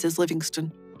waved at Mrs.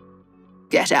 Livingston.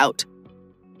 "Get out!"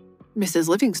 Mrs.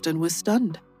 Livingston was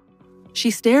stunned.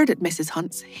 She stared at Mrs.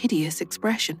 Hunt's hideous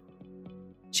expression.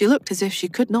 She looked as if she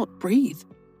could not breathe.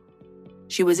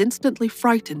 She was instantly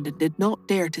frightened and did not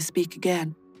dare to speak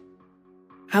again.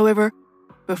 However,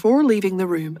 before leaving the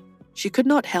room, she could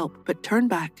not help but turn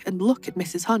back and look at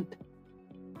Mrs. Hunt.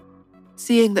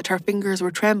 Seeing that her fingers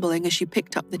were trembling as she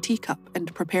picked up the teacup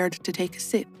and prepared to take a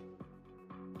sip,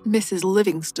 Mrs.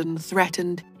 Livingston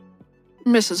threatened,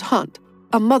 "Mrs. Hunt,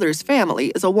 a mother's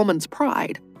family is a woman's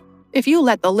pride. If you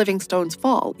let the Livingstones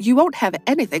fall, you won't have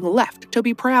anything left to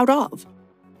be proud of."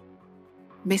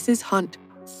 Mrs. Hunt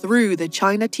threw the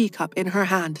china teacup in her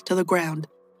hand to the ground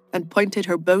and pointed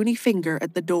her bony finger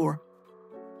at the door.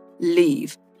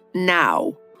 "Leave,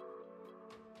 now."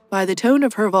 By the tone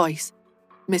of her voice,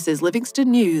 Mrs.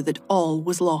 Livingston knew that all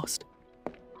was lost.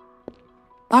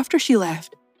 After she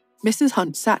left, Mrs.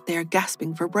 Hunt sat there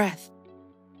gasping for breath.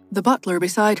 The butler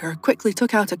beside her quickly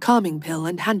took out a calming pill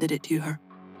and handed it to her.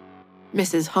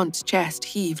 Mrs. Hunt's chest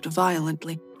heaved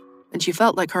violently, and she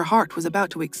felt like her heart was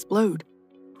about to explode.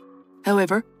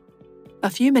 However, a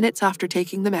few minutes after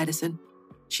taking the medicine,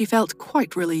 she felt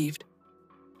quite relieved.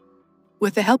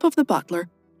 With the help of the butler,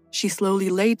 she slowly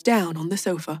laid down on the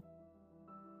sofa.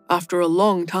 After a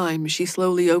long time, she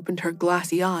slowly opened her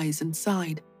glassy eyes and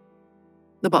sighed.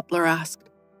 The butler asked,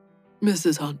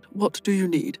 "Mrs. Hunt, what do you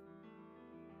need?"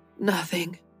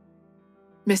 "Nothing."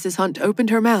 Mrs. Hunt opened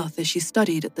her mouth as she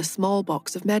studied at the small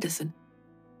box of medicine.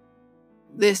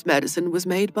 "This medicine was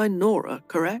made by Nora,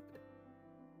 correct?"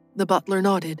 The butler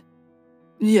nodded.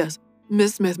 "Yes,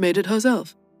 Miss Smith made it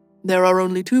herself. There are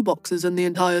only 2 boxes in the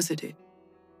entire city.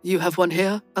 You have one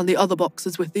here, and the other box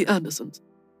is with the Andersons."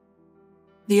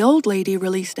 The old lady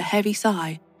released a heavy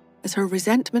sigh as her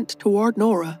resentment toward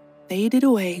Nora faded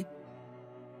away.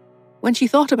 When she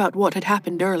thought about what had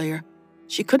happened earlier,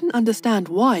 she couldn't understand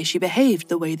why she behaved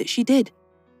the way that she did,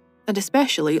 and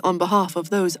especially on behalf of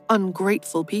those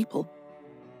ungrateful people.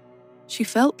 She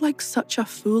felt like such a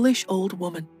foolish old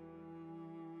woman.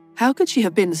 How could she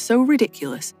have been so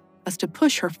ridiculous as to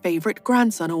push her favorite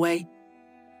grandson away?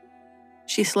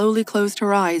 She slowly closed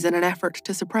her eyes in an effort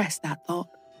to suppress that thought.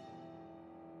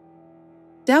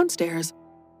 Downstairs,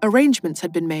 arrangements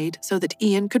had been made so that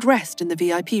Ian could rest in the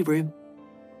VIP room,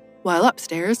 while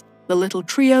upstairs, the little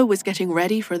trio was getting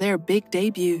ready for their big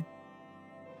debut.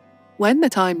 When the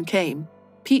time came,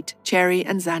 Pete, Cherry,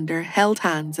 and Xander held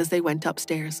hands as they went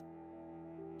upstairs.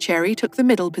 Cherry took the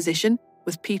middle position,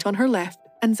 with Pete on her left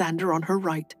and Xander on her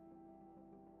right.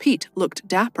 Pete looked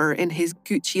dapper in his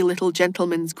Gucci little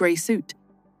gentleman's grey suit,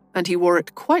 and he wore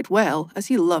it quite well as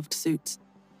he loved suits.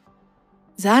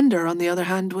 Xander, on the other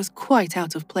hand, was quite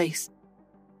out of place.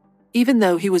 Even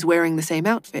though he was wearing the same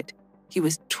outfit, he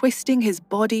was twisting his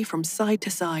body from side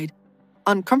to side,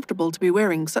 uncomfortable to be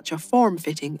wearing such a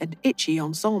form-fitting and itchy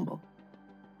ensemble.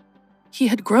 He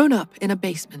had grown up in a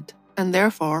basement, and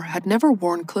therefore had never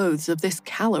worn clothes of this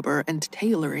caliber and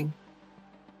tailoring.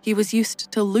 He was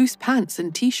used to loose pants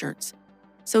and t-shirts,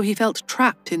 so he felt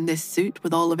trapped in this suit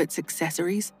with all of its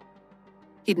accessories.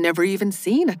 He'd never even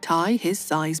seen a tie his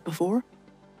size before.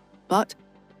 But,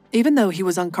 even though he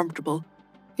was uncomfortable,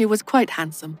 he was quite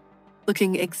handsome,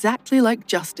 looking exactly like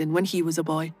Justin when he was a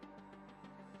boy.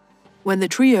 When the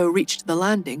trio reached the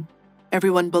landing,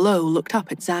 everyone below looked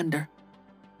up at Xander.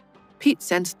 Pete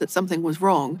sensed that something was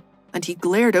wrong, and he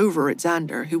glared over at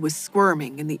Xander, who was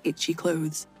squirming in the itchy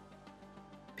clothes.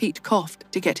 Pete coughed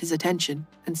to get his attention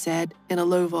and said in a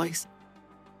low voice,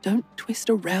 "Don't twist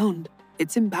around,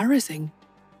 it's embarrassing."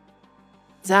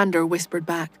 Xander whispered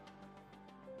back,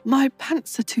 "My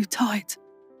pants are too tight."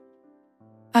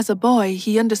 As a boy,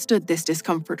 he understood this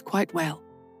discomfort quite well.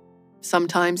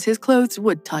 Sometimes his clothes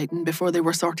would tighten before they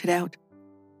were sorted out.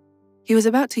 He was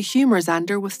about to humor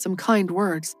Xander with some kind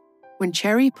words when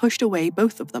Cherry pushed away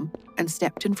both of them and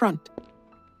stepped in front.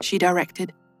 She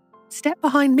directed, "Step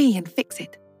behind me and fix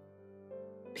it."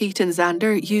 Pete and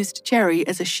Xander used Cherry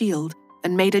as a shield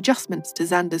and made adjustments to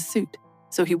Xander's suit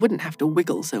so he wouldn't have to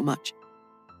wiggle so much.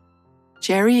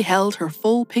 Cherry held her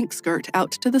full pink skirt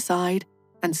out to the side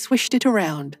and swished it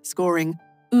around, scoring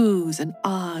oohs and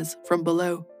ahs from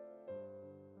below.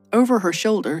 Over her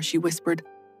shoulder, she whispered,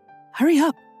 "Hurry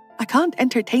up, I can't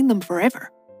entertain them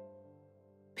forever."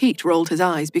 Pete rolled his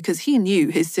eyes because he knew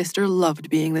his sister loved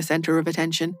being the center of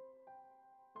attention.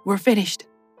 "We're finished."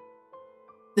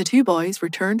 The two boys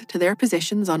returned to their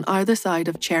positions on either side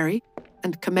of Cherry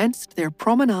and commenced their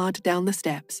promenade down the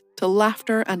steps to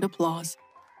laughter and applause.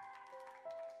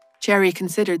 Cherry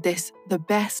considered this the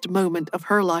best moment of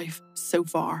her life so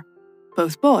far.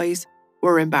 Both boys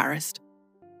were embarrassed.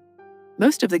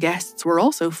 Most of the guests were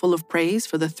also full of praise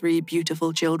for the three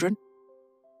beautiful children.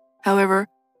 However,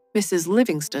 Mrs.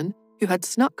 Livingston, who had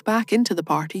snuck back into the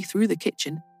party through the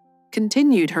kitchen,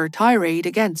 continued her tirade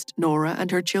against Nora and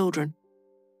her children.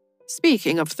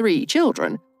 "Speaking of three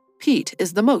children, Pete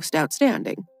is the most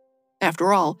outstanding.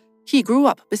 After all, he grew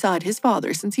up beside his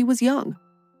father since he was young.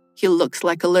 He looks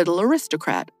like a little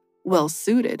aristocrat, well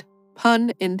suited,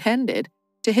 pun intended,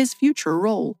 to his future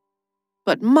role.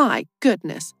 But my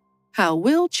goodness, how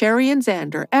will Cherry and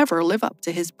Xander ever live up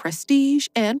to his prestige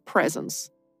and presence?"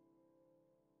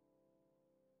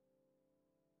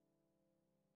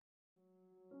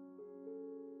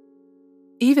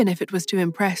 Even if it was to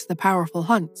impress the powerful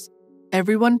Hunts,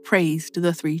 everyone praised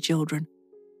the three children.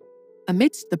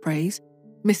 Amidst the praise,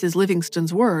 Mrs.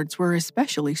 Livingston's words were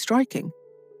especially striking.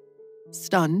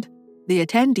 Stunned, the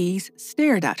attendees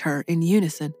stared at her in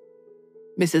unison.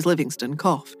 Mrs. Livingston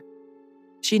coughed.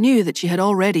 She knew that she had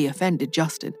already offended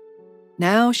Justin.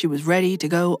 Now she was ready to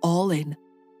go all in.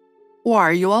 "Why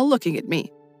are you all looking at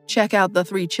me? Check out the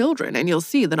three children and you'll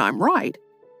see that I'm right.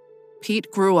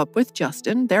 Pete grew up with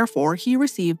Justin, therefore he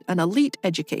received an elite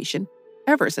education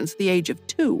ever since the age of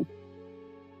 2.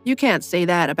 You can't say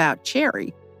that about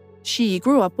Cherry. She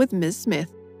grew up with Miss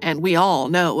Smith, and we all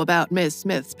know about Miss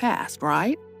Smith's past,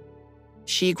 right?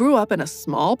 She grew up in a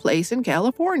small place in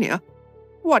California.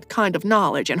 What kind of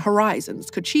knowledge and horizons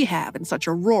could she have in such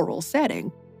a rural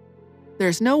setting?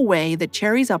 There's no way that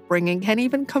Cherry's upbringing can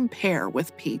even compare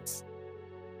with Pete's."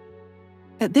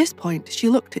 At this point, she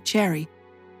looked at Cherry.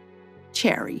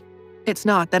 "Cherry, it's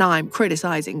not that I'm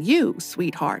criticizing you,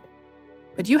 sweetheart,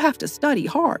 but you have to study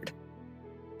hard.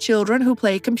 Children who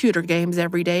play computer games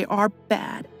every day are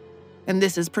bad, and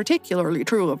this is particularly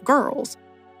true of girls.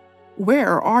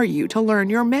 Where are you to learn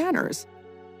your manners?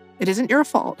 It isn't your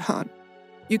fault, hon.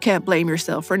 You can't blame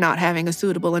yourself for not having a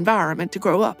suitable environment to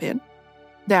grow up in.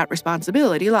 That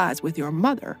responsibility lies with your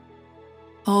mother."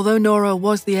 Although Nora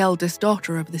was the eldest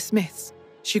daughter of the Smiths,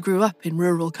 she grew up in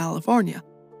rural California.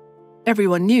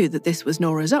 Everyone knew that this was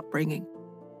Nora's upbringing.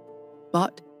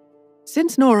 But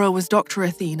since Nora was Dr.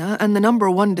 Athena and the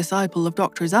 #1 disciple of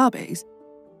Dr. Zabes,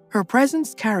 her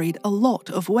presence carried a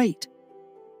lot of weight.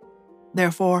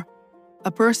 Therefore, a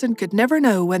person could never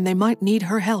know when they might need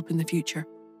her help in the future.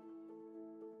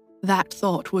 That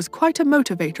thought was quite a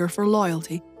motivator for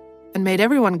loyalty and made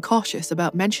everyone cautious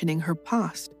about mentioning her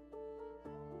past.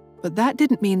 But that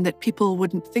didn't mean that people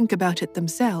wouldn't think about it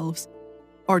themselves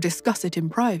or discuss it in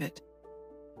private.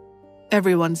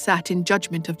 Everyone sat in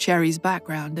judgment of Cherry's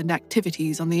background and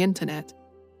activities on the internet.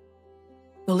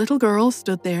 The little girl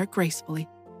stood there gracefully.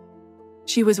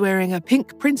 She was wearing a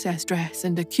pink princess dress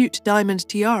and a cute diamond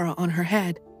tiara on her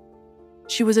head.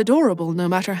 She was adorable no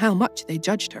matter how much they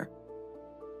judged her.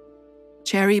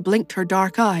 Cherry blinked her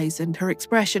dark eyes and her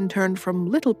expression turned from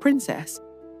little princess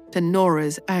to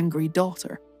Nora's angry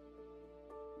daughter.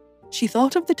 She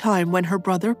thought of the time when her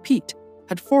brother Pete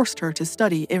had forced her to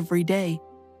study every day.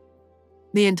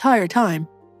 The entire time,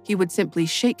 he would simply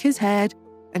shake his head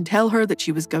and tell her that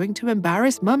she was going to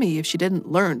embarrass Mummy if she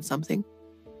didn't learn something.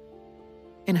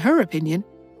 In her opinion,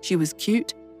 she was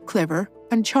cute, clever,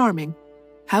 and charming.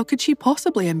 How could she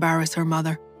possibly embarrass her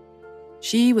mother?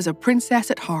 She was a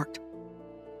princess at heart.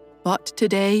 But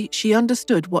today, she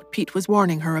understood what Pete was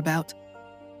warning her about.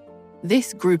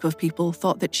 This group of people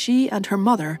thought that she and her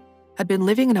mother had been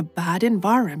living in a bad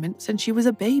environment since she was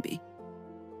a baby.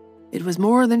 It was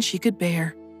more than she could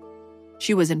bear.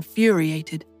 She was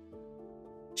infuriated.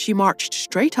 She marched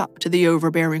straight up to the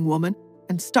overbearing woman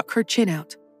and stuck her chin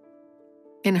out.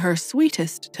 In her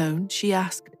sweetest tone, she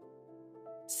asked,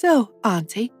 "So,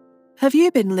 Auntie, have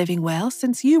you been living well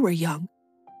since you were young?"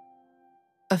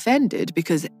 Offended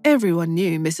because everyone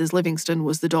knew Mrs. Livingston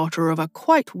was the daughter of a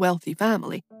quite wealthy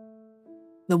family,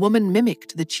 the woman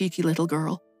mimicked the cheeky little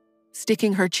girl,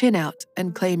 sticking her chin out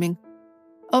and claiming,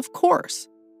 "Of course."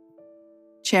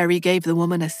 Cherry gave the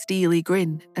woman a steely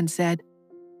grin and said,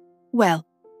 "Well,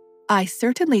 I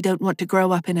certainly don't want to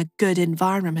grow up in a good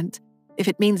environment if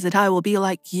it means that I will be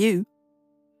like you,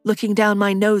 looking down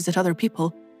my nose at other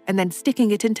people and then sticking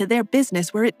it into their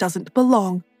business where it doesn't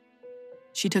belong."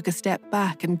 She took a step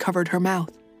back and covered her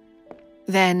mouth.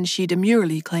 Then she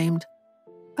demurely claimed,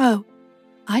 "Oh,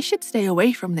 I should stay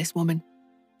away from this woman.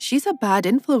 She's a bad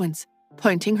influence,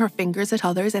 pointing her fingers at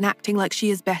others and acting like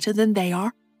she is better than they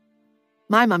are.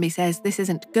 My mummy says this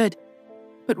isn't good,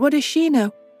 but what does she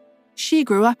know? She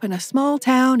grew up in a small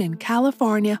town in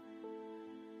California."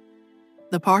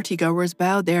 The partygoers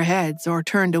bowed their heads or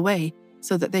turned away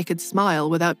so that they could smile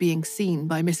without being seen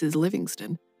by Mrs.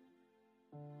 Livingston.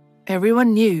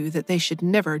 Everyone knew that they should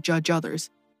never judge others.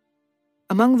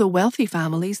 Among the wealthy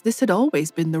families, this had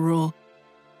always been the rule,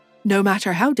 no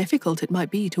matter how difficult it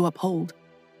might be to uphold.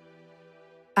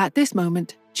 At this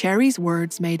moment, Cherry's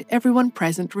words made everyone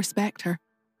present respect her.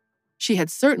 She had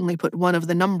certainly put one of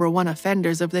the #1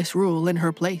 offenders of this rule in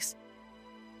her place.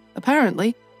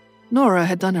 Apparently, Nora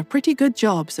had done a pretty good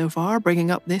job so far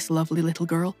bringing up this lovely little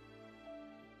girl.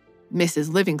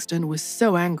 Mrs. Livingston was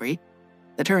so angry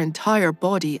that her entire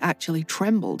body actually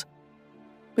trembled.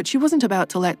 But she wasn't about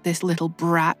to let this little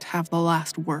brat have the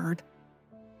last word.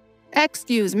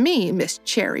 "Excuse me, Miss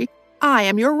Cherry. I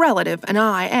am your relative and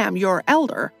I am your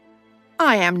elder.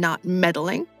 I am not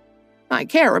meddling. I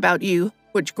care about you,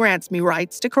 which grants me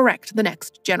rights to correct the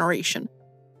next generation.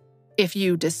 If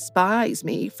you despise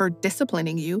me for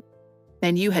disciplining you,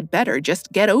 then you had better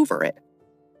just get over it.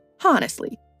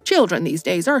 Honestly, children these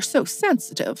days are so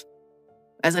sensitive.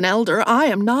 As an elder, I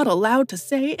am not allowed to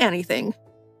say anything."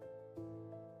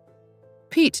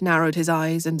 Pete narrowed his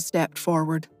eyes and stepped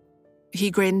forward. He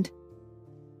grinned.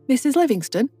 "Mrs.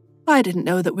 Livingston, I didn't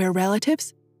know that we're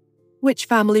relatives. Which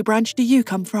family branch do you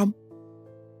come from?"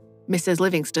 Mrs.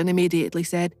 Livingston immediately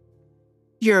said,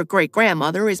 "Your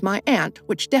great-grandmother is my aunt,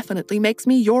 which definitely makes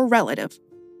me your relative."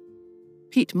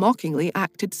 Pete mockingly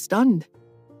acted stunned.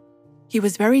 He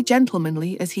was very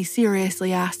gentlemanly as he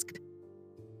seriously asked,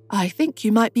 "I think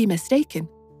you might be mistaken.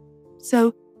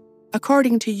 So,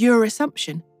 according to your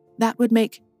assumption, that would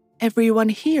make everyone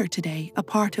here today a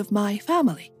part of my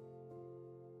family?"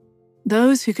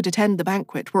 Those who could attend the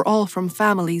banquet were all from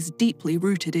families deeply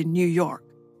rooted in New York.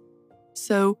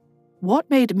 So, what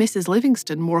made Mrs.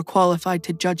 Livingston more qualified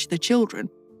to judge the children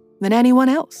than anyone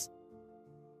else?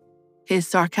 His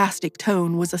sarcastic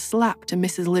tone was a slap to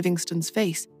Mrs. Livingston's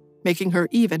face, making her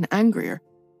even angrier.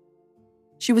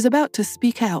 She was about to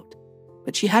speak out,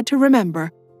 but she had to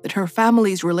remember that her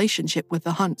family's relationship with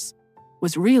the Hunts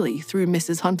was really through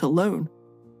Mrs. Hunt alone.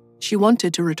 She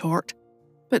wanted to retort,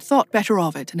 but thought better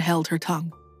of it and held her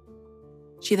tongue.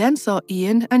 She then saw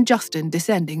Ian and Justin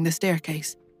descending the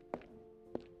staircase.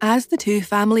 As the two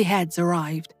family heads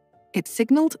arrived, it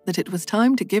signaled that it was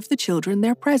time to give the children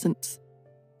their presents.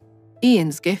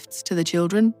 Ian's gifts to the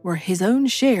children were his own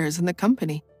shares in the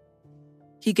company.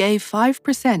 He gave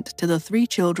 5% to the 3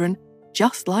 children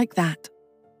just like that.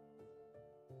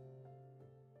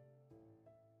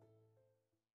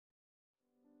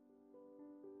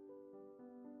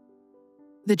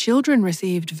 The children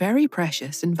received very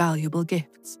precious and valuable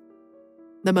gifts.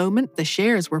 The moment the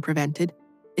shares were prevented,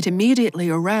 it immediately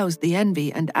aroused the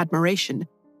envy and admiration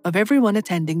of everyone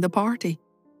attending the party.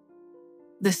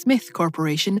 The Smith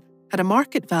Corporation had a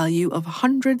market value of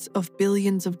hundreds of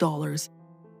billions of dollars,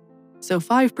 so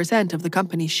 5% of the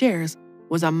company's shares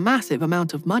was a massive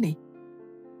amount of money.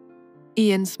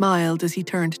 Ian smiled as he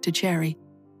turned to Cherry.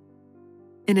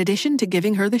 In addition to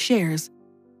giving her the shares,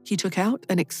 he took out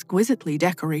an exquisitely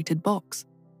decorated box.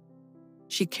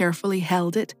 She carefully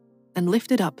held it and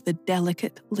lifted up the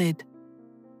delicate lid.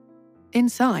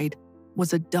 Inside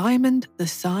was a diamond the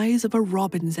size of a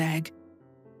robin's egg.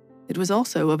 It was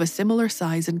also of a similar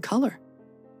size and color.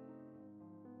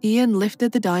 Ian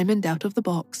lifted the diamond out of the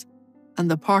box,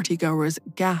 and the partygoers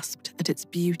gasped at its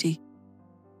beauty.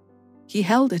 He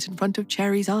held it in front of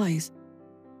Cherry's eyes.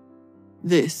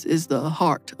 "This is the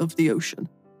heart of the ocean.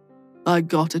 I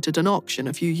got it at an auction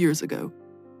a few years ago.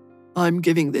 I'm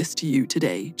giving this to you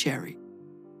today, Cherry.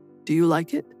 Do you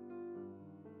like it?"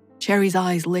 Cherry's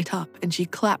eyes lit up and she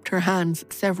clapped her hands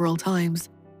several times.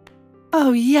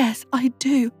 "Oh yes, I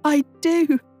do, I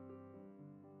do."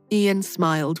 Ian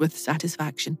smiled with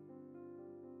satisfaction.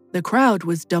 The crowd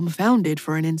was dumbfounded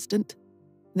for an instant.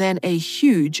 Then a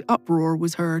huge uproar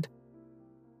was heard.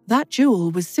 That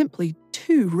jewel was simply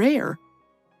too rare.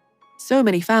 So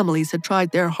many families had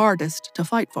tried their hardest to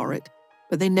fight for it,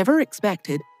 but they never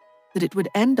expected that it would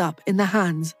end up in the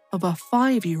hands of a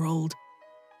 5-year-old.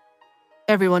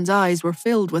 Everyone's eyes were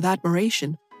filled with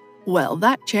admiration. "Well,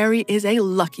 that Cherry is a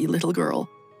lucky little girl."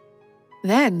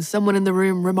 Then someone in the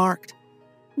room remarked,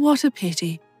 "What a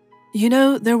pity. You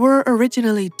know, there were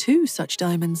originally 2 such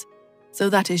diamonds, so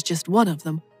that is just one of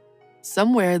them.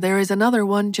 Somewhere there is another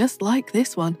one just like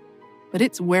this one, but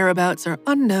its whereabouts are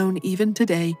unknown even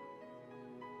today."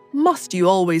 "Must you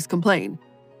always complain?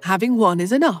 Having one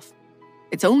is enough.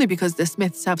 It's only because the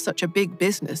Smiths have such a big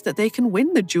business that they can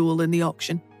win the jewel in the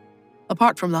auction.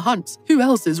 Apart from the Hunts, who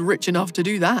else is rich enough to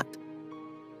do that?"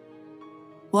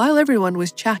 While everyone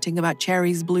was chatting about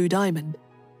Cherry's blue diamond,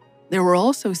 there were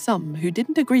also some who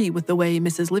didn't agree with the way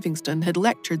Mrs. Livingston had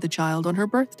lectured the child on her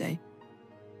birthday.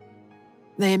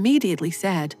 They immediately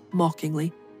said,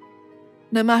 mockingly,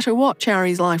 "No matter what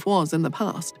Cherry's life was in the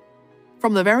past,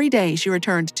 from the very day she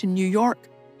returned to New York,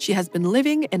 she has been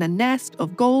living in a nest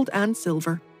of gold and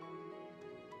silver."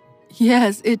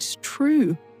 "Yes, it's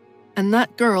true. And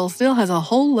that girl still has a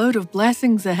whole load of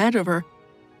blessings ahead of her."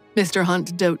 Mr.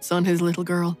 Hunt dotes on his little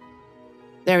girl.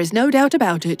 "There is no doubt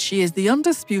about it, she is the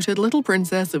undisputed little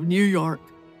princess of New York."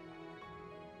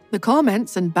 The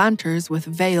comments and banters with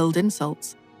veiled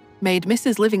insults made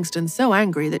Mrs. Livingston so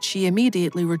angry that she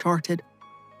immediately retorted,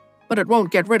 "But it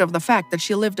won't get rid of the fact that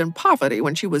she lived in poverty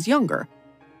when she was younger.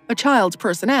 A child's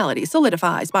personality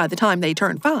solidifies by the time they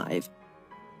turn 5.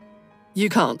 You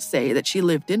can't say that she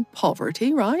lived in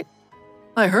poverty, right?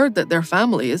 I heard that their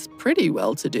family is pretty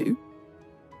well-to-do."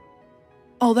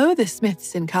 Although the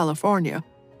Smiths in California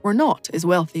were not as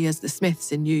wealthy as the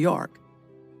Smiths in New York,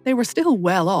 they were still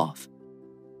well off.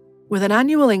 With an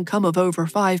annual income of over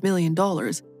 $5 million,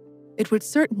 it would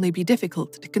certainly be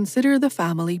difficult to consider the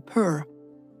family poor.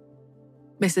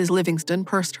 Mrs. Livingston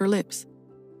pursed her lips.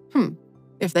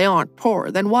 If they aren't poor,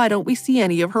 then why don't we see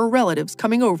any of her relatives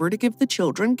coming over to give the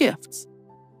children gifts?"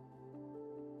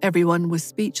 Everyone was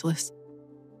speechless.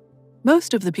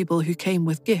 Most of the people who came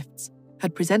with gifts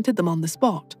had presented them on the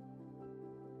spot.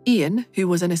 Ian, who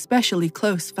was an especially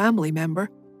close family member,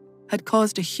 had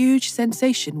caused a huge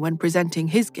sensation when presenting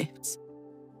his gifts.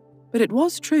 But it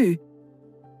was true.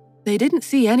 They didn't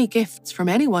see any gifts from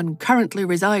anyone currently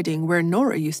residing where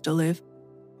Nora used to live.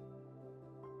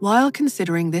 While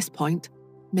considering this point,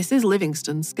 Mrs.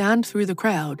 Livingston scanned through the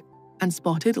crowd and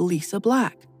spotted Lisa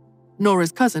Black,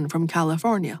 Nora's cousin from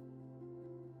California.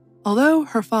 Although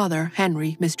her father,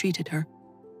 Henry, mistreated her,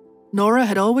 Nora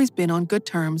had always been on good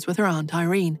terms with her Aunt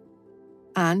Irene,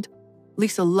 and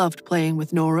Lisa loved playing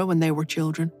with Nora when they were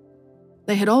children.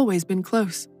 They had always been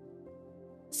close.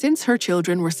 Since her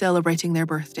children were celebrating their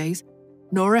birthdays,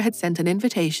 Nora had sent an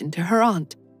invitation to her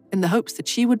aunt in the hopes that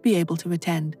she would be able to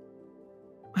attend.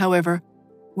 However,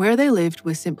 where they lived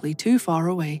was simply too far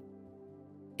away.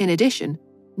 In addition,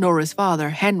 Nora's father,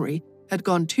 Henry, had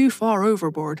gone too far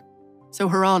overboard, so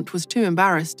her aunt was too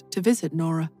embarrassed to visit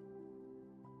Nora.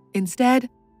 Instead,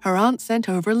 her aunt sent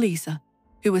over Lisa,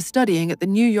 who was studying at the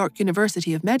New York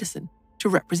University of Medicine, to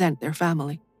represent their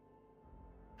family.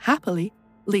 Happily,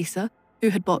 Lisa, who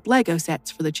had bought Lego sets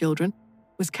for the children,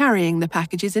 was carrying the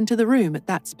packages into the room at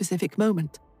that specific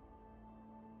moment.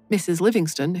 Mrs.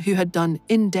 Livingston, who had done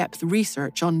in-depth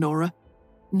research on Nora,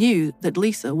 knew that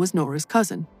Lisa was Nora's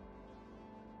cousin.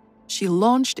 She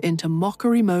launched into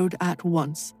mockery mode at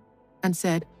once and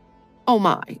said, "Oh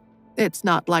my, it's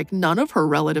not like none of her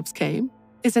relatives came.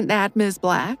 Isn't that Ms.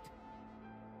 Black?"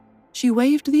 She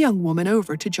waved the young woman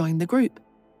over to join the group.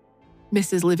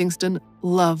 Mrs. Livingston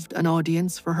loved an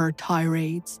audience for her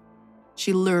tirades.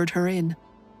 She lured her in.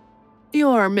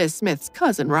 "You're Miss Smith's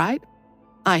cousin, right?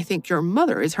 I think your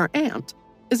mother is her aunt.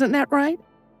 Isn't that right?"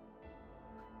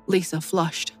 Lisa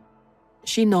flushed.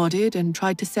 She nodded and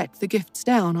tried to set the gifts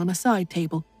down on a side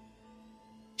table.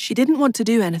 She didn't want to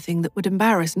do anything that would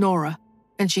embarrass Nora,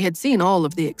 and she had seen all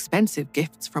of the expensive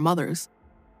gifts from others.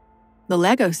 The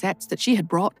Lego sets that she had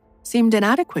brought seemed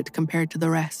inadequate compared to the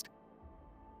rest.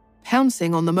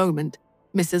 Pouncing on the moment,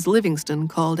 Mrs. Livingston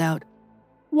called out,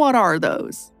 "What are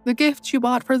those? The gifts you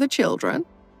bought for the children?"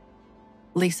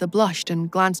 Lisa blushed and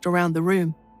glanced around the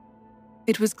room.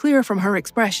 It was clear from her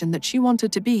expression that she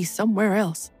wanted to be somewhere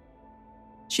else.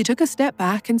 She took a step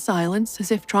back in silence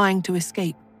as if trying to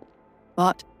escape.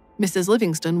 But Mrs.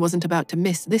 Livingston wasn't about to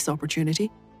miss this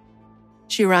opportunity.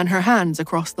 She ran her hands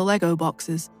across the Lego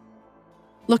boxes.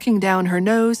 Looking down her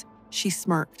nose, she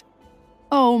smirked.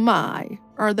 "Oh my,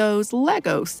 are those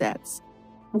Lego sets?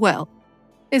 Well,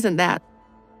 isn't that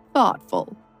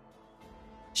thoughtful?"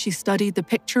 She studied the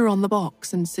picture on the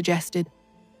box and suggested,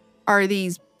 "Are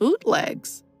these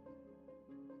bootlegs?"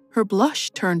 Her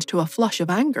blush turned to a flush of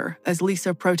anger as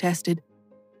Lisa protested,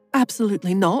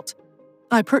 "Absolutely not.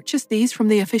 I purchased these from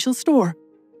the official store,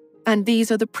 and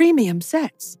these are the premium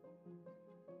sets."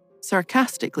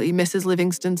 Sarcastically, Mrs.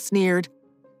 Livingston sneered,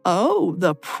 "Oh,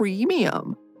 the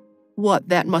premium. What,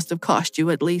 that must have cost you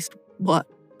at least,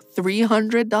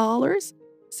 $300?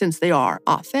 Since they are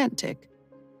authentic."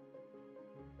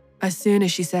 As soon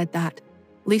as she said that,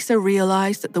 Lisa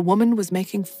realized that the woman was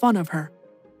making fun of her.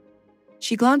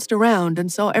 She glanced around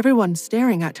and saw everyone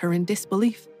staring at her in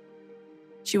disbelief.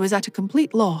 She was at a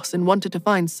complete loss and wanted to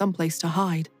find someplace to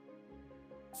hide.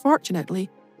 Fortunately,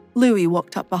 Louis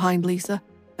walked up behind Lisa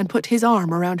and put his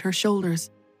arm around her shoulders.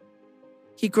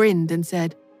 He grinned and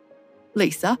said,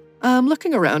 "Lisa, I'm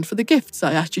looking around for the gifts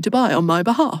I asked you to buy on my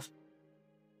behalf."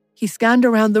 He scanned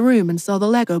around the room and saw the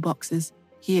Lego boxes.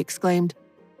 He exclaimed,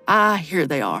 "Ah, here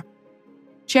they are.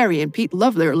 Cherry and Pete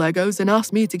love their Legos and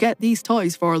asked me to get these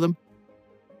toys for them."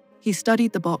 He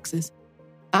studied the boxes.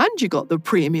 "And you got the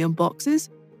premium boxes.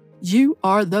 You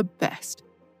are the best."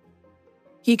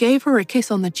 He gave her a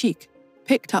kiss on the cheek,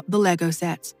 picked up the Lego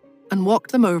sets, and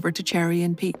walked them over to Cherry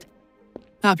and Pete.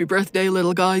 "Happy birthday,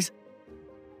 little guys."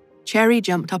 Cherry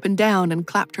jumped up and down and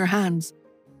clapped her hands.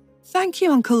 "Thank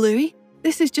you, Uncle Louis.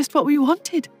 This is just what we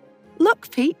wanted. Look,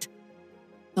 Pete."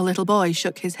 The little boy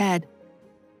shook his head.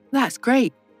 "That's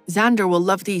great. Xander will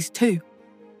love these too."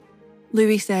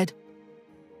 Louis said,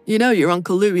 "You know your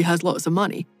Uncle Louis has lots of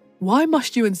money. Why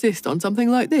must you insist on something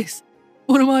like this?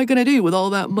 What am I going to do with all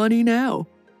that money now?"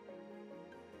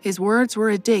 His words were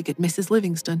a dig at Mrs.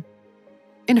 Livingston.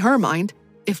 In her mind,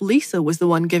 if Lisa was the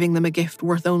one giving them a gift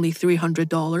worth only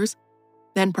 $300,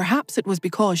 then perhaps it was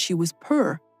because she was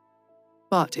poor.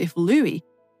 But if Louis,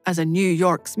 as a New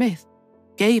York Smith,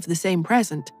 gave the same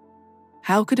present,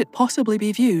 how could it possibly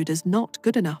be viewed as not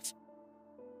good enough?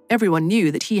 Everyone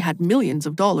knew that he had millions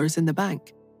of dollars in the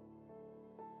bank.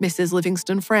 Mrs.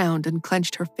 Livingston frowned and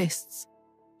clenched her fists.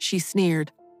 She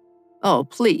sneered, "Oh,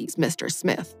 please, Mr.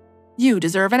 Smith. You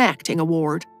deserve an acting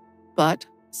award. But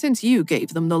since you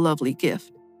gave them the lovely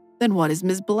gift, then what is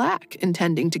Ms. Black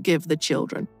intending to give the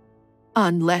children?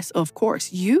 Unless, of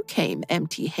course, you came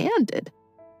empty-handed."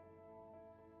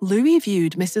 Louis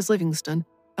viewed Mrs. Livingston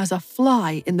as a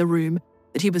fly in the room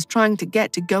that he was trying to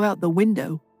get to go out the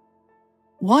window.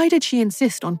 Why did she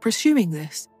insist on pursuing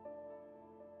this?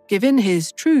 Given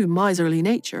his true miserly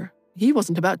nature, he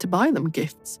wasn't about to buy them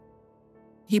gifts.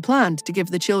 He planned to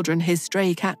give the children his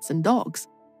stray cats and dogs.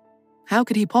 How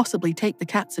could he possibly take the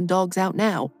cats and dogs out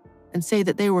now and say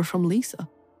that they were from Lisa?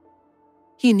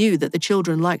 He knew that the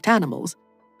children liked animals,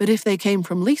 but if they came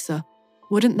from Lisa,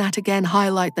 wouldn't that again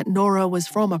highlight that Nora was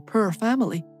from a poor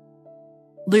family?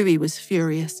 Louis was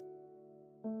furious.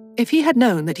 If he had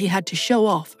known that he had to show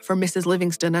off for Mrs.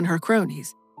 Livingston and her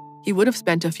cronies, he would have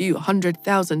spent a few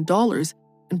 $100,000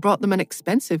 and brought them an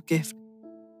expensive gift.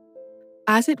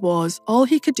 As it was, all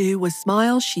he could do was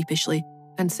smile sheepishly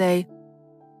and say,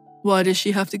 "Why does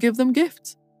she have to give them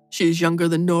gifts? She's younger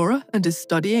than Nora and is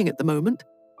studying at the moment.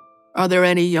 Are there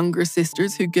any younger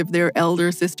sisters who give their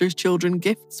elder sisters' children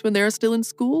gifts when they are still in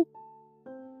school?"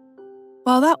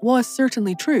 While that was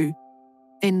certainly true,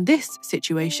 in this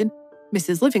situation,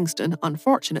 Mrs. Livingston,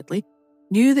 unfortunately,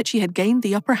 knew that she had gained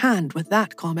the upper hand with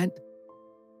that comment.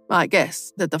 "I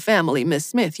guess that the family Miss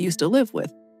Smith used to live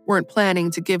with weren't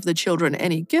planning to give the children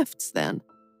any gifts then."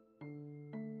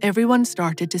 Everyone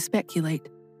started to speculate.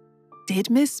 Did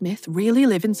Miss Smith really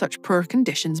live in such poor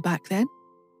conditions back then?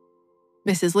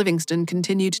 Mrs. Livingston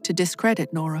continued to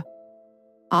discredit Nora.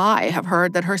 I have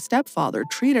heard that her stepfather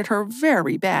treated her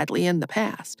very badly in the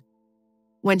past.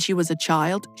 When she was a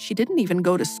child, she didn't even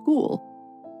go to school,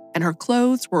 and her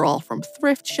clothes were all from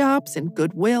thrift shops and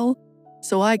Goodwill,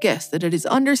 so I guess that it is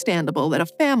understandable that a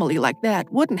family like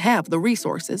that wouldn't have the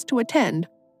resources to attend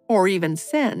or even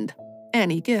send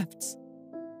any gifts.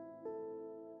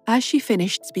 As she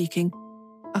finished speaking,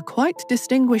 a quite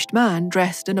distinguished man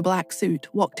dressed in a black suit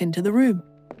walked into the room.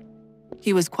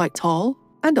 He was quite tall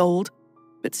and old,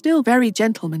 but still very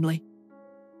gentlemanly.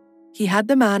 He had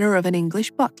the manner of an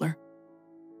English butler.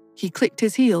 He clicked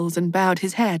his heels and bowed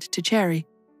his head to Cherry.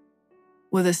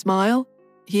 With a smile,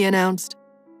 he announced,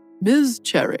 "Ms.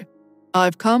 Cherry,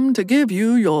 I've come to give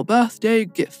you your birthday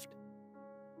gift."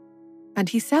 And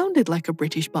he sounded like a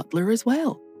British butler as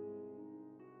well.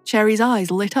 Cherry's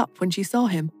eyes lit up when she saw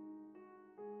him.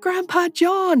 "Grandpa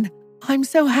John, I'm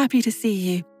so happy to see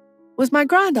you. Was my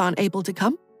grandaunt able to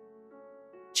come?"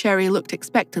 Cherry looked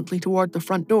expectantly toward the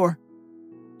front door.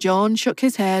 John shook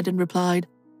his head and replied,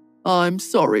 "I'm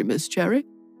sorry, Miss Cherry.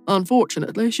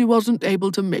 Unfortunately, she wasn't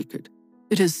able to make it.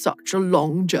 It is such a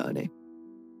long journey.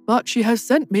 But she has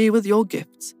sent me with your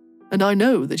gifts, and I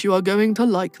know that you are going to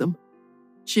like them.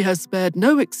 She has spared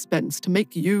no expense to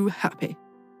make you happy."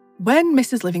 When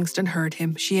Mrs. Livingston heard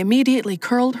him, she immediately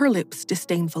curled her lips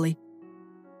disdainfully.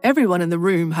 Everyone in the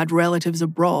room had relatives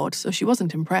abroad, so she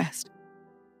wasn't impressed.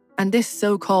 And this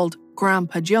so-called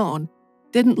Grandpa John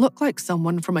didn't look like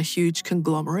someone from a huge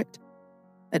conglomerate.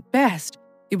 At best,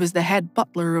 he was the head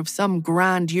butler of some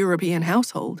grand European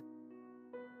household.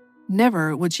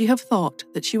 Never would she have thought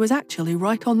that she was actually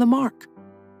right on the mark.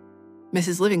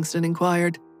 Mrs. Livingston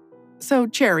inquired, "So,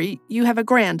 Cherry, you have a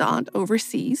grandaunt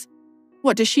overseas?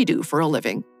 What does she do for a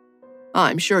living?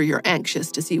 I'm sure you're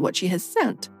anxious to see what she has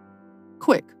sent.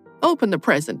 Quick, open the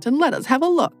present and let us have a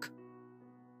look."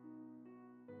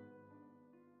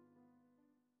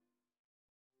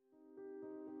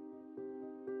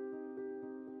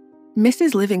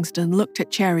 Mrs. Livingston looked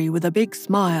at Cherry with a big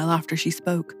smile after she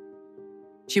spoke.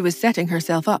 She was setting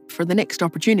herself up for the next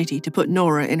opportunity to put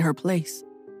Nora in her place.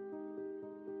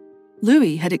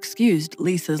 Louis had excused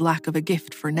Lisa's lack of a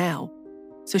gift for now,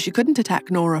 so she couldn't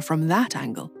attack Nora from that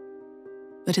angle.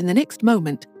 But in the next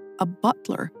moment, a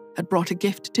butler had brought a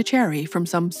gift to Cherry from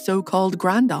some so-called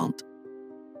grandaunt.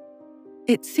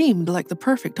 It seemed like the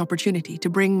perfect opportunity to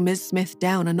bring Miss Smith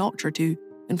down a notch or two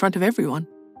in front of everyone.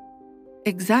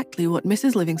 Exactly what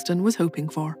Mrs. Livingston was hoping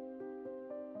for.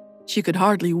 She could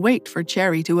hardly wait for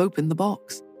Cherry to open the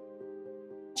box.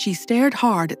 She stared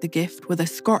hard at the gift with a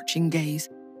scorching gaze,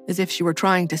 as if she were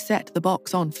trying to set the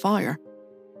box on fire.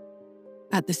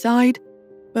 At the side,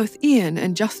 both Ian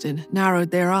and Justin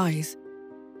narrowed their eyes.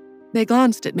 They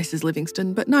glanced at Mrs.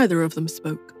 Livingston, but neither of them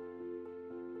spoke.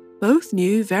 Both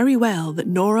knew very well that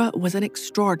Nora was an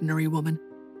extraordinary woman,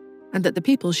 and that the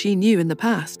people she knew in the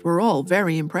past were all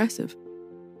very impressive.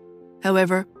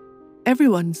 However,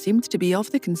 everyone seemed to be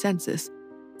of the consensus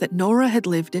that Nora had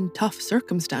lived in tough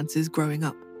circumstances growing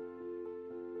up.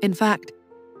 In fact,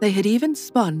 they had even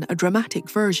spun a dramatic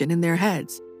version in their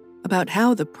heads about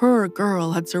how the poor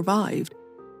girl had survived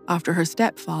after her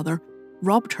stepfather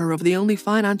robbed her of the only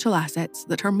financial assets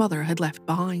that her mother had left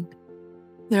behind.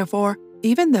 Therefore,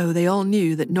 even though they all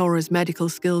knew that Nora's medical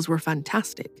skills were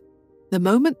fantastic, the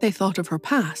moment they thought of her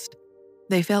past,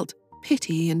 they felt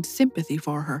pity and sympathy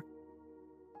for her.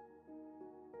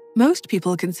 Most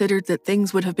people considered that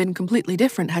things would have been completely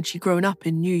different had she grown up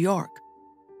in New York.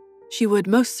 She would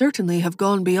most certainly have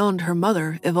gone beyond her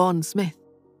mother, Yvonne Smith.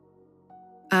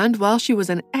 And while she was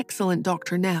an excellent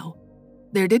doctor now,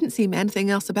 there didn't seem anything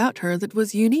else about her that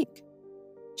was unique.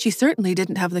 She certainly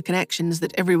didn't have the connections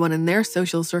that everyone in their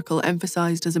social circle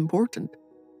emphasized as important.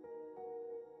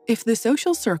 If the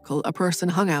social circle a person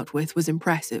hung out with was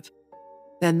impressive,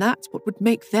 then that's what would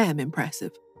make them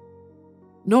impressive.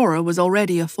 Nora was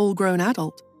already a full-grown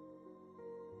adult.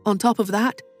 On top of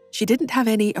that, she didn't have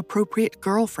any appropriate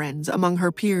girlfriends among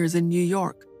her peers in New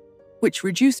York, which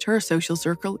reduced her social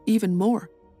circle even more.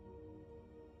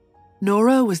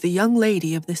 Nora was the young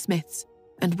lady of the Smiths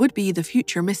and would be the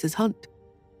future Mrs. Hunt.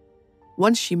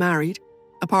 Once she married,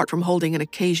 apart from holding an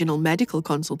occasional medical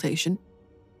consultation,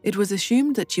 it was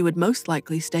assumed that she would most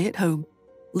likely stay at home,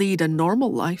 lead a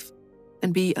normal life,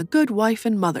 and be a good wife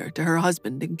and mother to her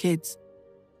husband and kids.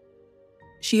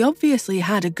 She obviously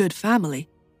had a good family,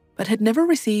 but had never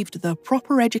received the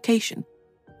proper education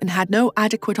and had no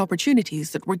adequate opportunities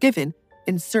that were given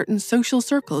in certain social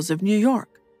circles of New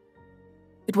York.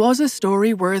 It was a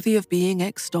story worthy of being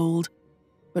extolled,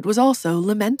 but was also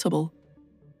lamentable.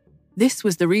 This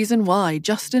was the reason why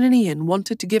Justin and Ian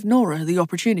wanted to give Nora the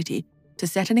opportunity to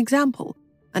set an example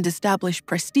and establish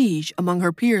prestige among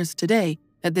her peers today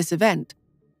at this event,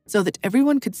 so that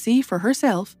everyone could see for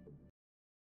herself.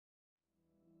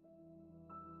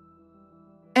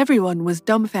 Everyone was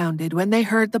dumbfounded when they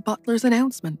heard the butler's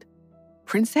announcement.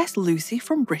 Princess Lucy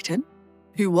from Britain?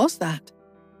 Who was that?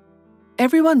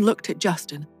 Everyone looked at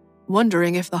Justin,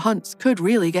 wondering if the Hunts could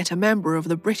really get a member of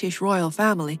the British royal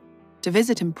family to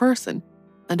visit in person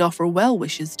and offer well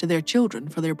wishes to their children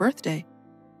for their birthday.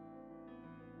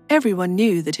 Everyone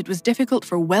knew that it was difficult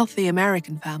for wealthy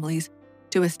American families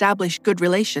to establish good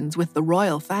relations with the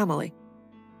royal family.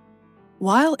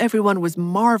 While everyone was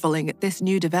marveling at this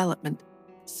new development,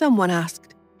 someone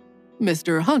asked,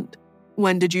 "Mr. Hunt,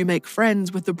 when did you make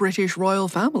friends with the British royal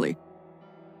family?"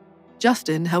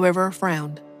 Justin, however,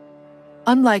 frowned.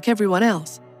 Unlike everyone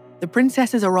else, the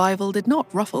princess's arrival did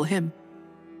not ruffle him.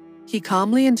 He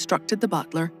calmly instructed the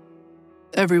butler,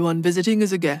 "Everyone visiting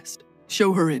is a guest.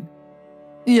 Show her in."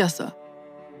 "Yes, sir,"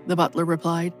 the butler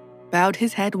replied, bowed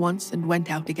his head once and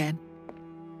went out again.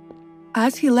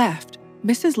 As he left,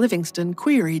 Mrs. Livingston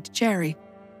queried Cherry,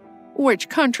 "Which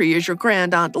country is your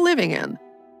grand aunt living in?"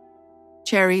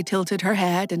 Cherry tilted her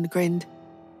head and grinned.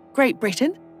 "Great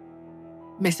Britain?"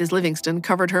 Mrs. Livingston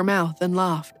covered her mouth and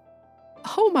laughed.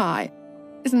 "Oh my,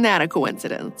 isn't that a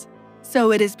coincidence?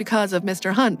 So it is because of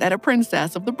Mr. Hunt that a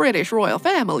princess of the British royal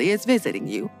family is visiting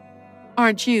you.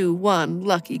 Aren't you one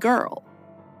lucky girl?"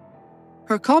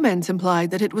 Her comments implied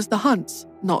that it was the Hunts,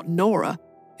 not Nora,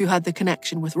 who had the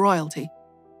connection with royalty.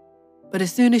 But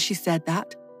as soon as she said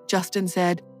that, Justin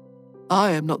said,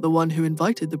 "I am not the one who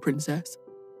invited the princess."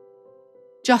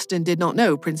 Justin did not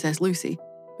know Princess Lucy,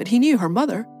 but he knew her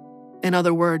mother. In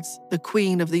other words, the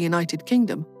Queen of the United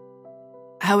Kingdom.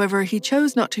 However, he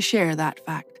chose not to share that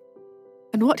fact.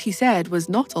 And what he said was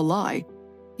not a lie.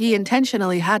 He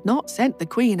intentionally had not sent the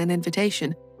Queen an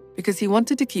invitation because he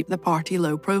wanted to keep the party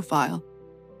low profile.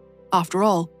 After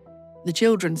all, the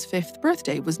children's 5th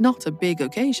birthday was not a big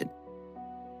occasion.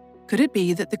 Could it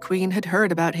be that the Queen had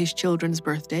heard about his children's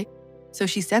birthday, so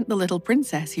she sent the little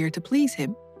princess here to please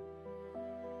him?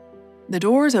 The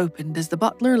doors opened as the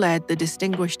butler led the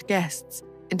distinguished guests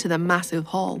into the massive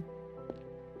hall.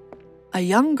 A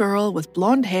young girl with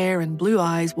blonde hair and blue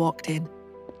eyes walked in.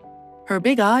 Her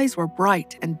big eyes were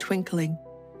bright and twinkling.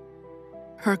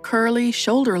 Her curly,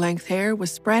 shoulder-length hair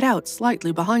was spread out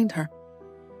slightly behind her,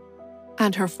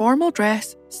 and her formal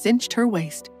dress cinched her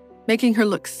waist, making her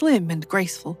look slim and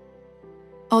graceful.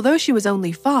 Although she was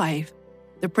only 5,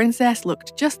 the princess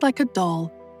looked just like a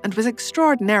doll and was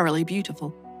extraordinarily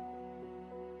beautiful.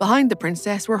 Behind the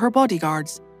princess were her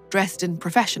bodyguards, dressed in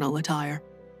professional attire.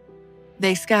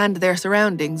 They scanned their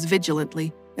surroundings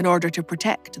vigilantly in order to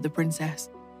protect the princess.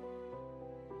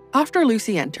 After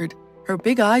Lucy entered, her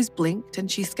big eyes blinked and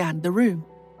she scanned the room.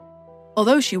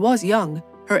 Although she was young,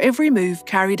 her every move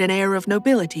carried an air of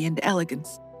nobility and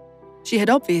elegance. She had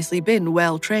obviously been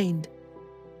well trained.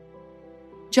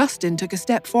 Justin took a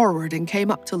step forward and came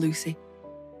up to Lucy.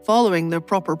 Following the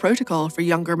proper protocol for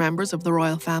younger members of the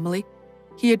royal family,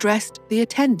 he addressed the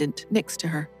attendant next to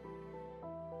her.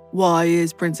 "Why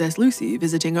is Princess Lucy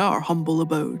visiting our humble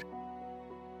abode?"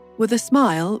 With a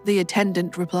smile, the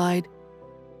attendant replied,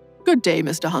 "Good day,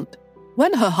 Mr. Hunt.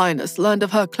 When Her Highness learned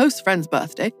of her close friend's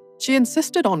birthday, she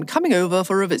insisted on coming over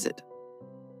for a visit."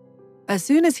 As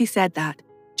soon as he said that,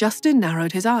 Justin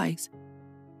narrowed his eyes.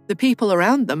 The people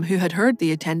around them who had heard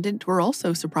the attendant were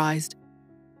also surprised.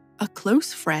 A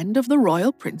close friend of the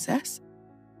royal princess?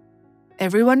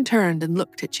 Everyone turned and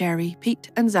looked at Cherry, Pete,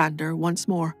 and Xander once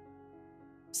more.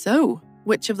 So,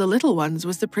 which of the little ones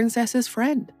was the princess's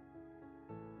friend?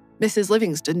 Mrs.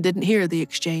 Livingston didn't hear the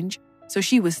exchange, so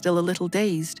she was still a little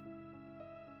dazed.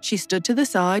 She stood to the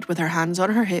side with her hands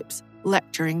on her hips,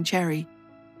 lecturing Cherry.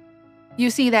 "You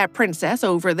see that princess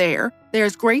over there?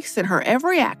 There's grace in her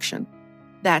every action.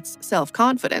 That's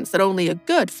self-confidence that only a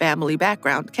good family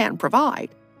background can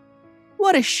provide.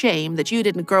 What a shame that you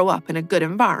didn't grow up in a good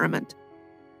environment.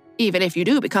 Even if you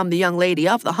do become the young lady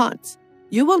of the Hunts,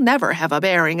 you will never have a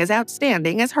bearing as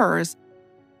outstanding as hers.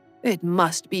 It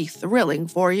must be thrilling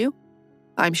for you.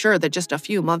 I'm sure that just a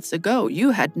few months ago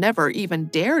you had never even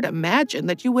dared imagine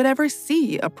that you would ever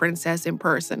see a princess in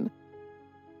person."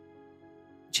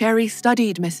 Cherry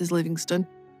studied Mrs. Livingston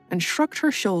and shrugged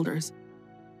her shoulders.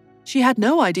 She had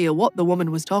no idea what the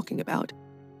woman was talking about,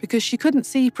 because she couldn't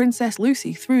see Princess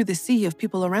Lucy through the sea of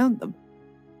people around them.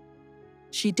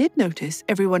 She did notice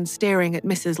everyone staring at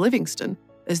Mrs. Livingston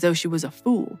as though she was a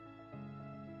fool.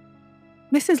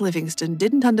 Mrs. Livingston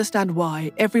didn't understand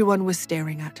why everyone was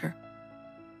staring at her.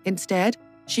 Instead,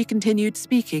 she continued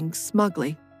speaking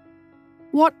smugly.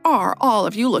 "What are all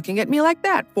of you looking at me like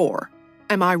that for?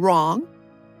 Am I wrong?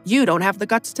 You don't have the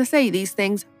guts to say these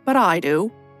things, but I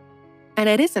do. And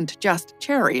it isn't just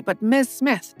Cherry, but Ms.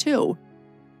 Smith, too.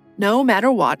 No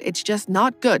matter what, it's just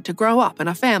not good to grow up in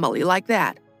a family like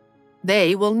that.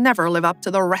 They will never live up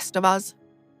to the rest of us."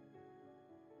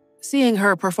 Seeing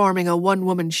her performing a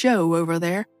one-woman show over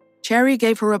there, Cherry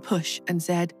gave her a push and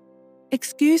said,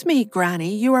 "Excuse me,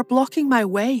 Granny, you are blocking my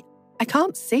way. I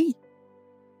can't see."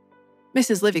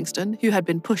 Mrs. Livingston, who had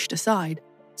been pushed aside,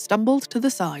 stumbled to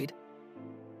the side.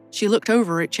 She looked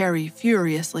over at Cherry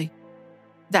furiously.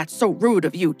 "That's so rude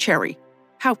of you, Cherry.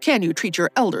 How can you treat your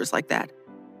elders like that?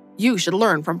 You should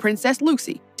learn from Princess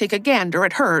Lucy. Take a gander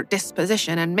at her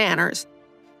disposition and manners.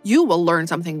 You will learn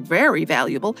something very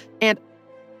valuable and—"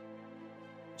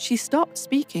 She stopped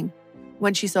speaking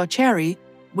when she saw Cherry,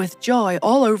 with joy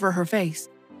all over her face,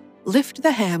 lift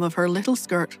the hem of her little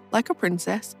skirt like a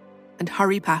princess and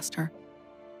hurry past her.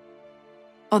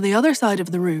 On the other side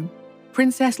of the room,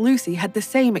 Princess Lucy had the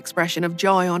same expression of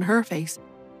joy on her face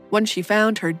when she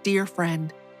found her dear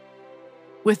friend.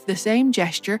 With the same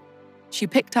gesture, she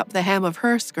picked up the hem of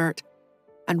her skirt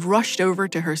and rushed over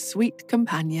to her sweet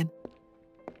companion.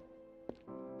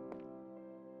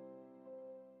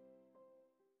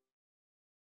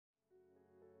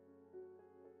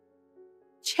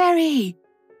 "Cherry!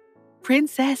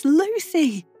 Princess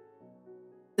Lucy!"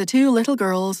 The two little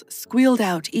girls squealed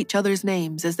out each other's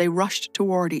names as they rushed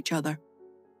toward each other.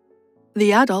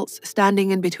 The adults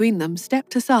standing in between them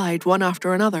stepped aside one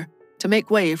after another to make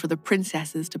way for the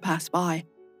princesses to pass by.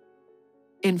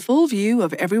 In full view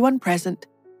of everyone present,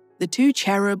 the two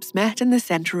cherubs met in the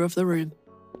center of the room.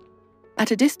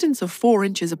 At a distance of 4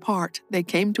 inches apart, they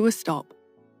came to a stop.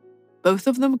 Both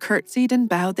of them curtsied and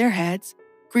bowed their heads,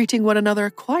 greeting one another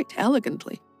quite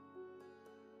elegantly.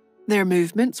 Their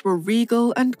movements were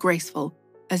regal and graceful,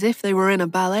 as if they were in a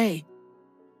ballet.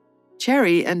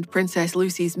 Cherry and Princess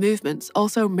Lucy's movements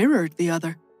also mirrored the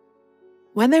other.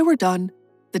 When they were done,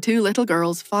 the two little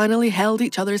girls finally held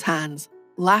each other's hands,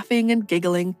 laughing and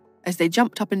giggling as they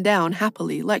jumped up and down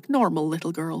happily like normal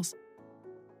little girls.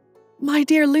 "My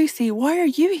dear Lucy, why are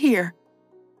you here?"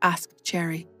 asked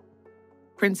Cherry.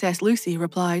 Princess Lucy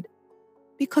replied,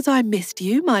 "Because I missed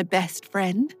you, my best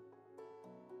friend."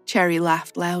 Cherry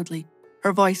laughed loudly,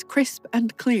 her voice crisp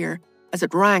and clear as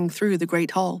it rang through the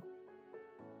great hall.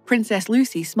 Princess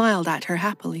Lucy smiled at her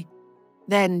happily.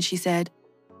 Then she said,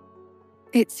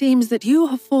 "It seems that you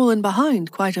have fallen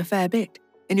behind quite a fair bit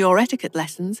in your etiquette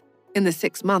lessons in the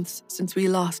 6 months since we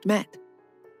last met.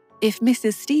 If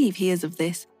Mrs. Steve hears of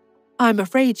this, I'm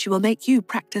afraid she will make you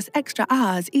practice extra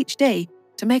hours each day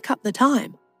to make up the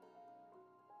time."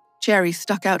 Cherry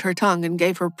stuck out her tongue and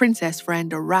gave her princess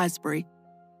friend a raspberry.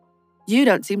 "You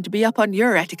don't seem to be up on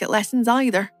your etiquette lessons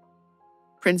either."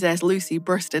 Princess Lucy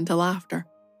burst into laughter.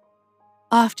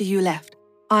 "After you left,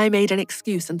 I made an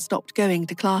excuse and stopped going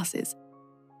to classes.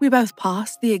 We both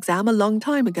passed the exam a long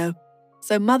time ago,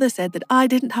 so Mother said that I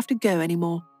didn't have to go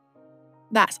anymore."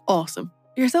 "That's awesome.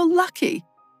 You're so lucky."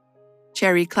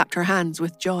 Cherry clapped her hands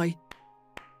with joy.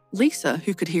 Lisa,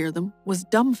 who could hear them, was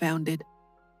dumbfounded.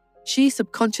 She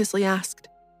subconsciously asked,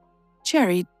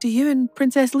 "Cherry, do you and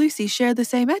Princess Lucy share the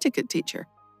same etiquette teacher?"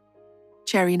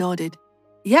 Cherry nodded.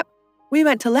 "Yep, we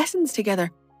went to lessons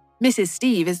together. Mrs.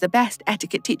 Steve is the best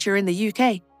etiquette teacher in the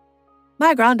UK.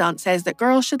 My grandaunt says that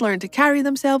girls should learn to carry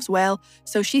themselves well,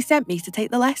 so she sent me to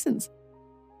take the lessons.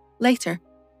 Later,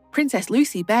 Princess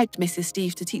Lucy begged Mrs.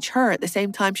 Steve to teach her at the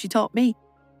same time she taught me.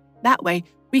 That way,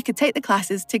 we could take the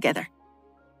classes together.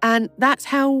 And that's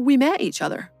how we met each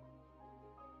other."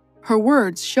 Her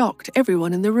words shocked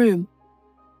everyone in the room.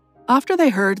 After they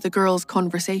heard the girls'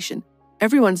 conversation,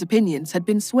 everyone's opinions had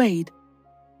been swayed.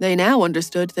 They now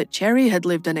understood that Cherry had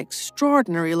lived an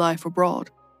extraordinary life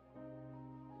abroad.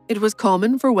 It was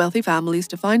common for wealthy families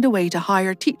to find a way to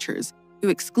hire teachers who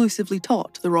exclusively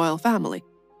taught the royal family.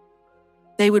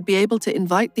 They would be able to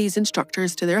invite these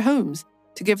instructors to their homes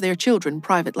to give their children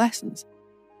private lessons.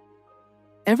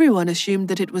 Everyone assumed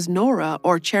that it was Nora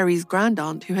or Cherry's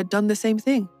grandaunt who had done the same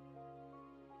thing.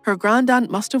 Her grandaunt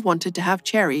must have wanted to have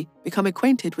Cherry become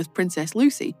acquainted with Princess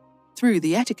Lucy through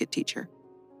the etiquette teacher.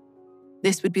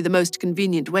 This would be the most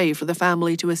convenient way for the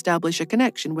family to establish a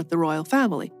connection with the royal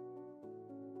family.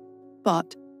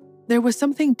 But there was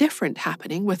something different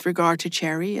happening with regard to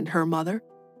Cherry and her mother.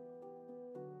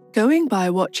 Going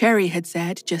by what Cherry had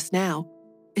said just now,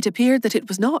 it appeared that it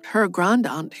was not her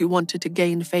grandaunt who wanted to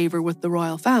gain favor with the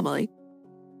royal family,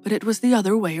 but it was the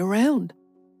other way around.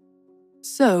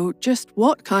 So, just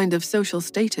what kind of social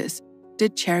status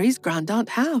did Cherry's grandaunt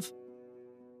have?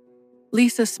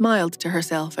 Lisa smiled to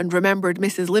herself and remembered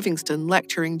Mrs. Livingston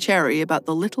lecturing Cherry about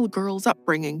the little girl's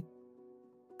upbringing.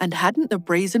 And hadn't the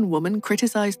brazen woman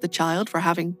criticized the child for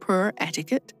having poor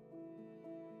etiquette?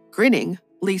 Grinning,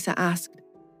 Lisa asked,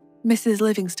 "Mrs.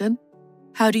 Livingston,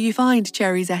 how do you find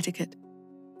Cherry's etiquette?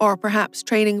 Or perhaps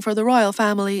training for the royal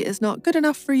family is not good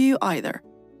enough for you either?"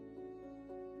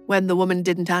 When the woman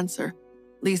didn't answer,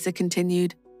 Lisa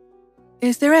continued,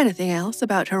 "Is there anything else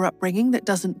about her upbringing that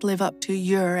doesn't live up to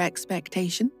your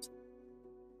expectations?"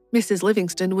 Mrs.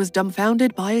 Livingston was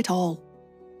dumbfounded by it all.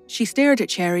 She stared at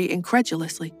Cherry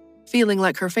incredulously, feeling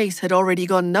like her face had already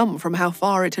gone numb from how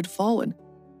far it had fallen.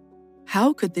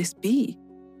 How could this be?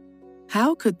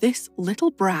 How could this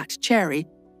little brat, Cherry,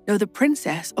 know the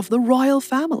princess of the royal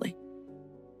family?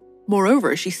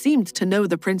 Moreover, she seemed to know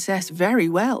the princess very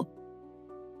well.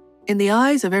 In the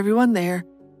eyes of everyone there,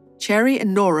 Cherry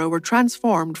and Nora were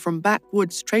transformed from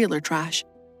backwoods trailer trash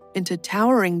into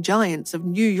towering giants of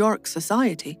New York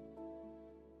society.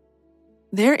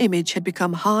 Their image had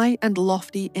become high and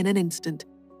lofty in an instant,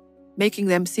 making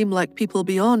them seem like people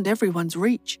beyond everyone's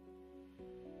reach.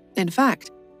 In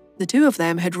fact, the two of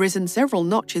them had risen several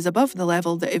notches above the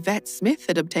level that Yvette Smith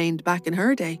had obtained back in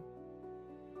her day.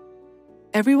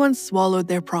 Everyone swallowed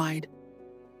their pride.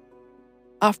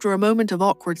 After a moment of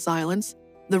awkward silence,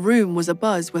 the room was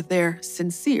abuzz with their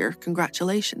sincere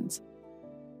congratulations.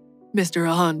 "Mr.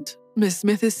 Hunt, Miss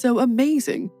Smith is so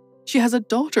amazing. She has a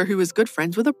daughter who is good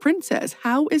friends with a princess.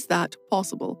 How is that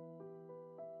possible?"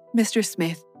 "Mr.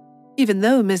 Smith, even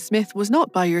though Miss Smith was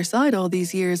not by your side all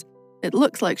these years, it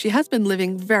looks like she has been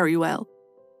living very well.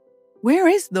 Where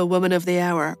is the woman of the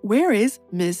hour? Where is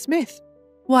Miss Smith?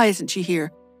 Why isn't she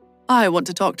here? I want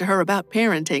to talk to her about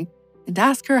parenting and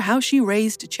ask her how she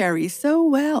raised Cherry so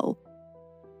well."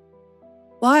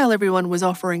 While everyone was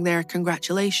offering their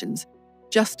congratulations,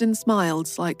 Justin smiled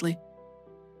slightly.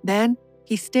 Then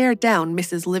he stared down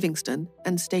Mrs. Livingston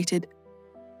and stated,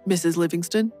 "Mrs.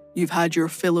 Livingston, you've had your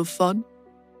fill of fun.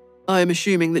 I am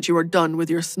assuming that you are done with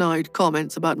your snide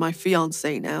comments about my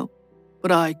fiancé now,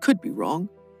 but I could be wrong."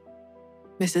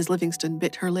 Mrs. Livingston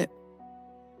bit her lip.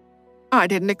 "I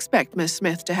didn't expect Miss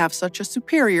Smith to have such a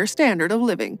superior standard of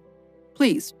living.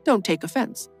 Please, don't take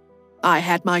offense. I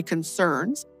had my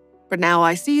concerns, but now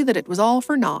I see that it was all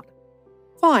for naught.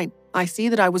 Fine, I see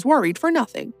that I was worried for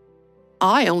nothing.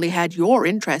 I only had your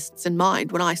interests in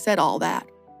mind when I said all that.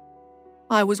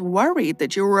 I was worried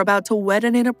that you were about to wed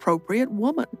an inappropriate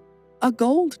woman, a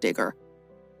gold digger.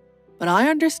 But I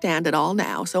understand it all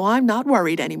now, so I'm not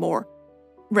worried anymore.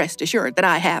 Rest assured that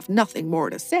I have nothing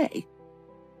more to say."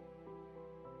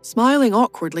 Smiling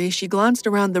awkwardly, she glanced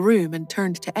around the room and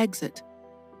turned to exit.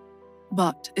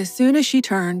 But as soon as she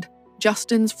turned,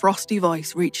 Justin's frosty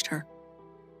voice reached her.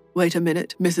 "Wait a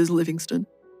minute, Mrs. Livingston.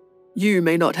 You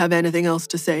may not have anything else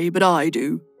to say, but I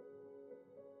do."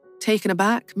 Taken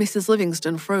aback, Mrs.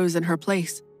 Livingston froze in her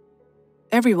place.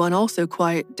 Everyone also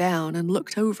quieted down and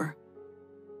looked over.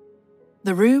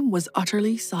 The room was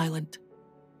utterly silent.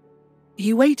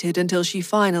 He waited until she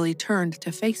finally turned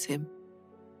to face him.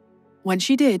 When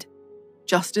she did,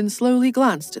 Justin slowly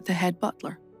glanced at the head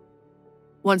butler.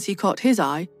 Once he caught his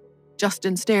eye,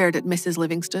 Justin stared at Mrs.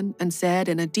 Livingston and said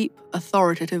in a deep,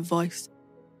 authoritative voice,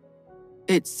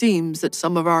 "It seems that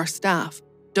some of our staff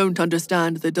don't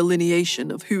understand the delineation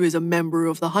of who is a member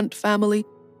of the Hunt family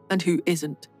and who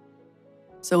isn't.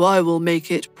 So I will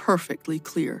make it perfectly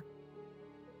clear.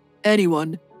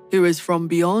 Anyone who is from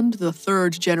beyond the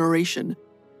third generation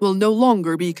will no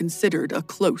longer be considered a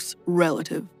close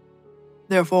relative.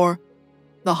 Therefore,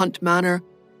 the Hunt Manor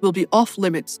will be off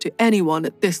limits to anyone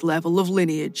at this level of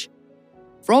lineage.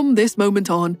 From this moment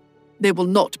on, they will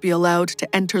not be allowed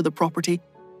to enter the property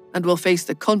and will face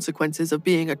the consequences of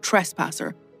being a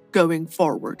trespasser going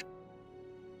forward."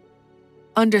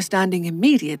 Understanding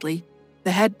immediately,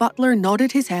 the head butler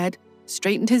nodded his head,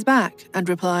 straightened his back, and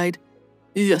replied,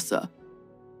 "Yes, sir."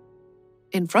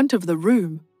 In front of the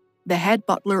room, the head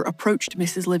butler approached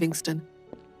Mrs. Livingston.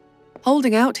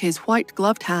 Holding out his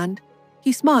white-gloved hand,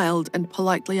 he smiled and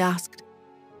politely asked,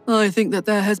 "I think that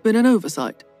there has been an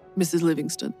oversight, Mrs.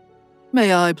 Livingston.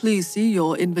 May I please see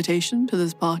your invitation to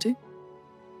this party?"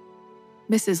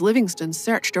 Mrs. Livingston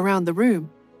searched around the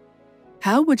room.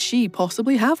 How would she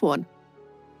possibly have one?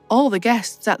 All the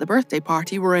guests at the birthday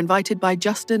party were invited by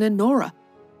Justin and Nora.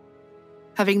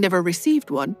 Having never received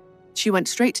one, she went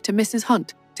straight to Mrs.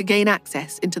 Hunt to gain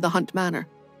access into the Hunt Manor.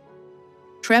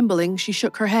 Trembling, she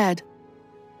shook her head.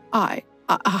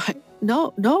 No,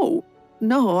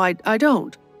 I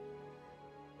don't."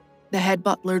 The head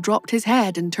butler dropped his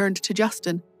head and turned to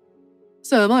Justin.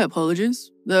 "Sir, my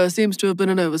apologies. There seems to have been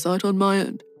an oversight on my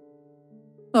end.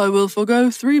 I will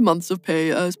forgo 3 months of pay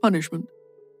as punishment."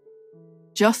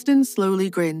 Justin slowly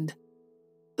grinned.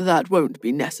 "That won't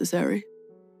be necessary.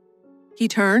 He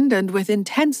turned and with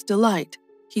intense delight,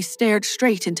 he stared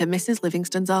straight into Mrs.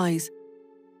 Livingston's eyes.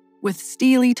 With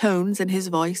steely tones in his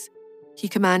voice, he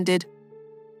commanded,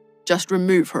 "Just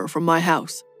remove her from my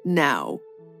house, now.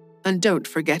 And don't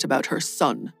forget about her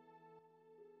son."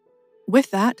 With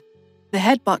that, the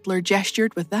head butler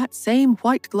gestured with that same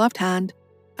white-gloved hand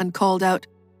and called out,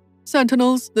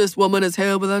 "Sentinels, this woman is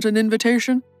here without an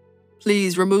invitation.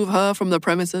 Please remove her from the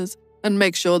premises and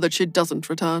make sure that she doesn't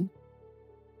return."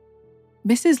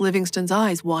 Mrs. Livingston's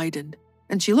eyes widened,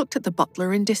 and she looked at the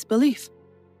butler in disbelief.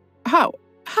 How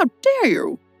dare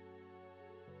you?"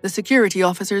 The security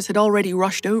officers had already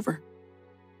rushed over.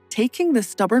 Taking the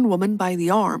stubborn woman by the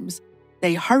arms,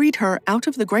 they hurried her out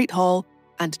of the great hall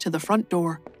and to the front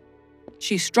door.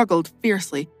 She struggled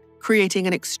fiercely, creating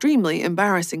an extremely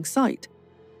embarrassing sight.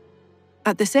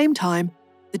 At the same time,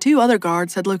 the two other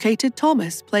guards had located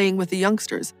Thomas playing with the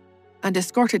youngsters and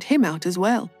escorted him out as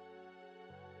well.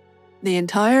 The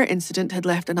entire incident had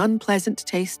left an unpleasant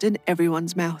taste in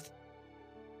everyone's mouth.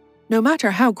 No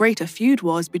matter how great a feud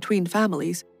was between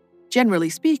families, generally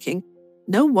speaking,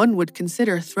 no one would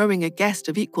consider throwing a guest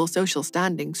of equal social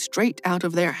standing straight out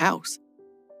of their house.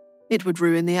 It would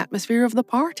ruin the atmosphere of the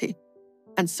party,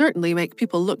 and certainly make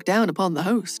people look down upon the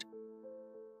host.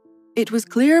 It was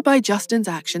clear by Justin's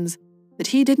actions that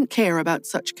he didn't care about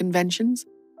such conventions.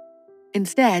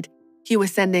 Instead, he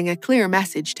was sending a clear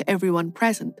message to everyone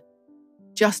present.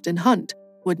 Justin Hunt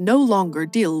would no longer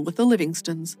deal with the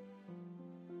Livingstons.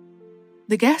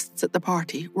 The guests at the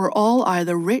party were all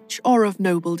either rich or of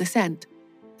noble descent,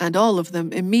 and all of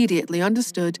them immediately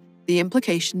understood the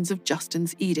implications of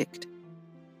Justin's edict.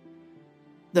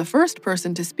 The first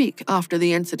person to speak after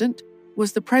the incident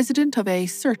was the president of a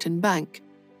certain bank.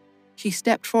 He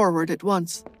stepped forward at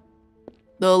once.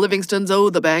 "The Livingstons owe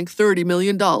the bank $30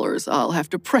 million. I'll have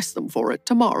to press them for it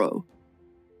tomorrow."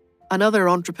 Another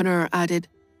entrepreneur added,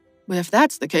 "If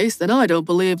that's the case, then I don't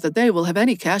believe that they will have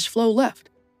any cash flow left.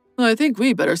 I think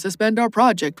we better suspend our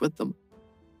project with them."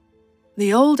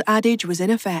 The old adage was in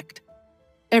effect.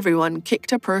 Everyone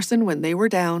kicked a person when they were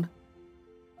down.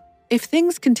 If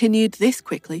things continued this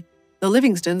quickly, the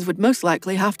Livingstons would most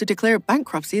likely have to declare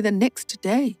bankruptcy the next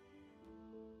day.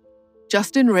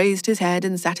 Justin raised his head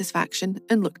in satisfaction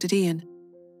and looked at Ian.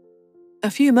 A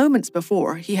few moments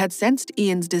before, he had sensed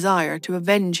Ian's desire to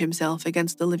avenge himself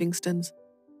against the Livingstons.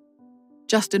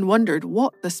 Justin wondered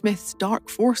what the Smiths' dark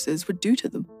forces would do to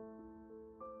them.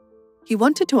 He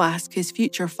wanted to ask his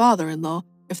future father-in-law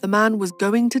if the man was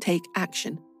going to take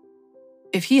action.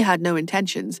 If he had no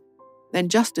intentions, then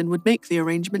Justin would make the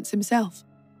arrangements himself.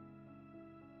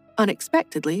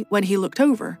 Unexpectedly, when he looked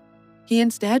over, he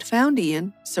instead found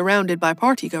Ian, surrounded by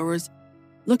partygoers,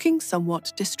 looking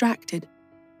somewhat distracted.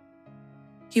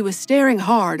 He was staring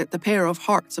hard at the pair of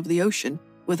hearts of the ocean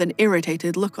with an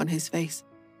irritated look on his face.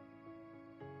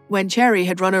 When Cherry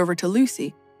had run over to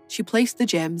Lucy, she placed the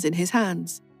gems in his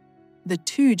hands. The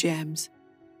 2 gems.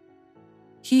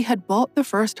 He had bought the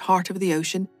first heart of the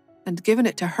ocean and given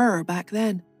it to her back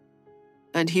then.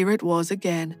 And here it was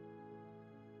again.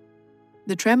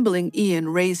 The trembling Ian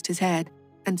raised his head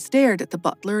and stared at the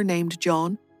butler named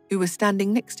John, who was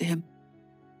standing next to him.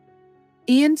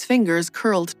 Ian's fingers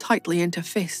curled tightly into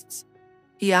fists.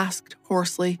 He asked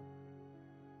hoarsely,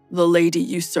 "The lady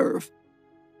you serve,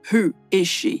 who is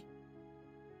she?"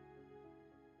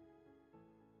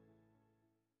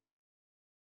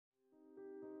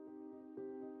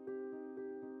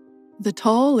 The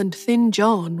tall and thin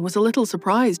John was a little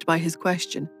surprised by his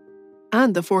question,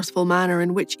 and the forceful manner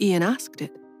in which Ian asked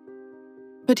it.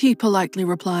 But he politely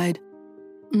replied,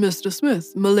 "Mr.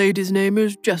 Smith, m'lady's name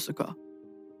is Jessica."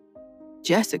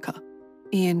 "Jessica?"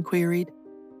 Ian queried.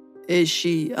 "Is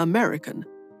she American?"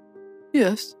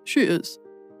 "Yes, she is."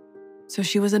 So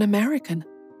she was an American.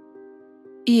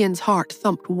 Ian's heart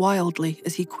thumped wildly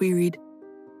as he queried,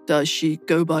 "Does she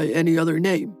go by any other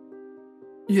name?"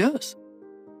 "Yes."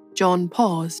 John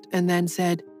paused and then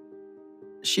said,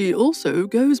 "She also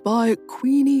goes by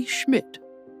Queenie Schmidt."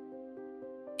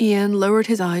 Ian lowered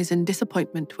his eyes in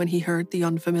disappointment when he heard the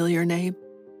unfamiliar name.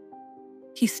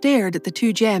 He stared at the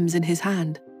 2 gems in his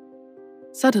hand.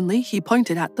 Suddenly, he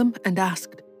pointed at them and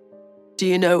asked, "Do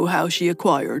you know how she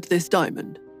acquired this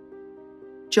diamond?"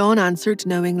 John answered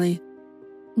knowingly,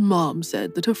 "Mom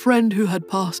said that a friend who had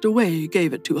passed away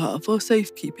gave it to her for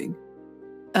safekeeping.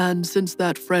 And since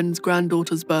that friend's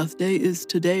granddaughter's birthday is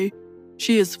today,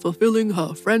 she is fulfilling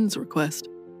her friend's request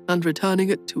and returning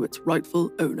it to its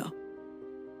rightful owner."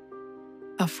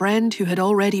 A friend who had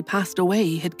already passed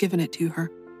away had given it to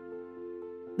her.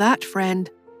 That friend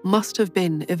must have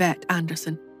been Yvette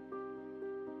Anderson.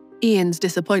 Ian's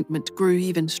disappointment grew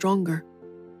even stronger.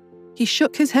 He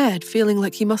shook his head, feeling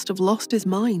like he must have lost his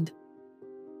mind.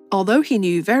 Although he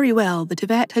knew very well that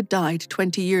Yvette had died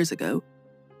 20 years ago,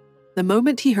 the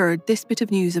moment he heard this bit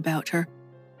of news about her,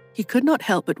 he could not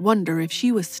help but wonder if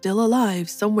she was still alive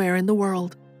somewhere in the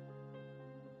world.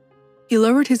 He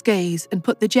lowered his gaze and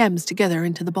put the gems together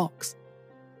into the box.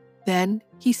 Then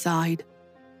he sighed.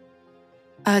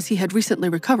 As he had recently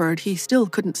recovered, he still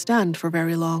couldn't stand for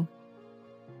very long.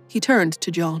 He turned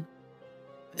to John.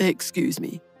 "Excuse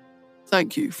me.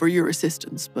 Thank you for your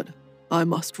assistance, but I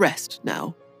must rest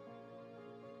now."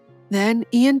 Then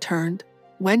Ian turned,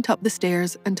 went up the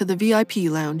stairs and to the VIP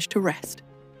lounge to rest.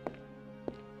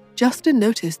 Justin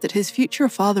noticed that his future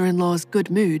father-in-law's good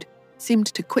mood seemed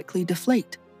to quickly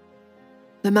deflate.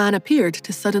 The man appeared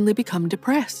to suddenly become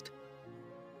depressed.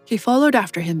 He followed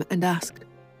after him and asked,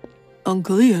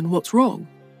 "Uncle Ian, what's wrong?"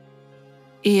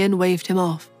 Ian waved him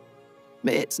off.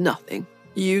 "It's nothing.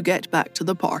 You get back to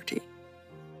the party."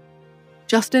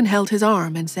 Justin held his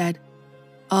arm and said,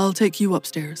 "I'll take you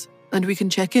upstairs, and we can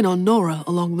check in on Nora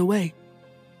along the way."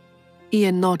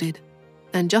 Ian nodded,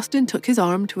 and Justin took his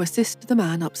arm to assist the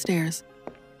man upstairs.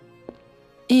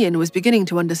 Ian was beginning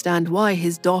to understand why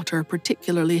his daughter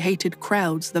particularly hated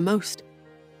crowds the most.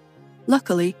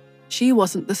 Luckily, she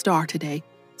wasn't the star today,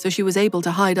 so she was able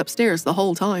to hide upstairs the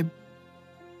whole time.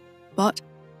 But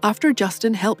after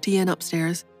Justin helped Ian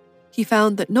upstairs, he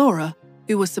found that Nora,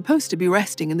 who was supposed to be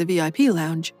resting in the VIP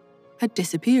lounge, had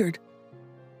disappeared.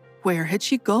 Where had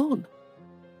she gone?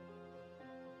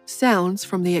 Sounds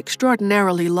from the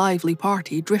extraordinarily lively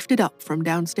party drifted up from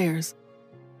downstairs.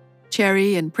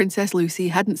 Cherry and Princess Lucy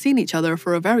hadn't seen each other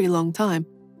for a very long time,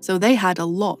 so they had a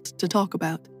lot to talk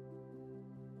about.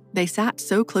 They sat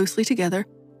so closely together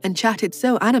and chatted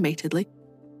so animatedly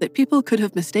that people could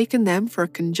have mistaken them for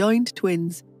conjoined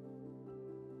twins.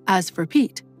 As for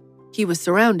Pete, he was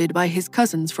surrounded by his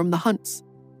cousins from the Hunts.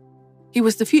 He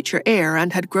was the future heir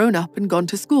and had grown up and gone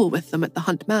to school with them at the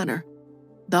Hunt Manor.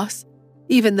 Thus,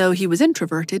 even though he was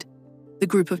introverted, the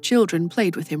group of children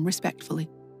played with him respectfully.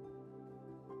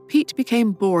 Pete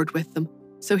became bored with them,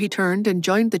 so he turned and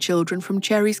joined the children from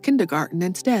Cherry's kindergarten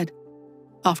instead.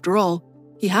 After all,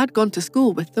 he had gone to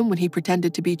school with them when he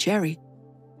pretended to be Cherry.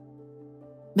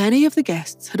 Many of the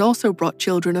guests had also brought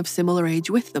children of similar age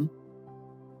with them.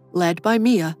 Led by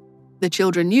Mia, the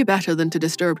children knew better than to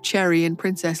disturb Cherry and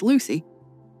Princess Lucy,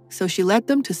 so she led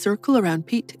them to circle around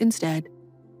Pete instead.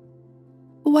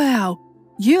 "Wow,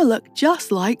 you look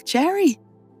just like Cherry."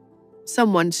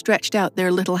 Someone stretched out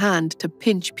their little hand to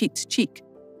pinch Pete's cheek,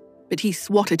 but he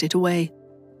swatted it away.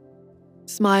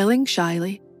 Smiling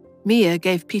shyly, Mia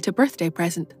gave Pete a birthday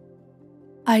present.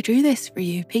 "I drew this for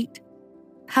you, Pete.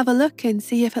 Have a look and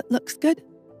see if it looks good."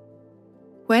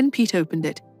 When Pete opened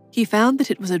it, he found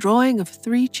that it was a drawing of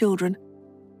 3 children.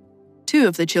 2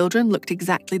 of the children looked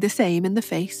exactly the same in the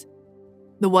face.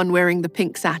 The one wearing the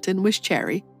pink satin was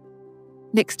Cherry.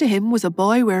 Next to him was a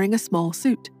boy wearing a small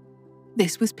suit.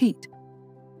 This was Pete.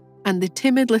 And the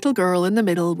timid little girl in the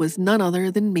middle was none other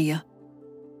than Mia.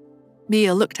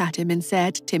 Mia looked at him and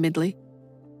said timidly,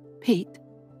 "Pete,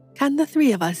 can the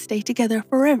 3 of us stay together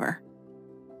forever?"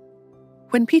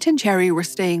 When Pete and Cherry were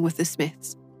staying with the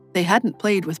Smiths, they hadn't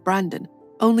played with Brandon,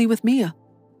 only with Mia.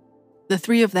 The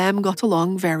 3 of them got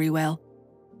along very well.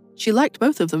 She liked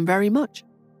both of them very much.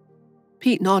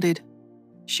 Pete nodded.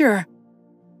 "Sure."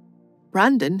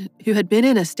 Brandon, who had been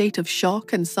in a state of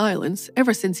shock and silence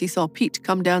ever since he saw Pete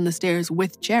come down the stairs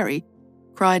with Cherry,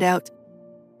 cried out,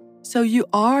 "So you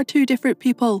are 2 different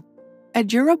people,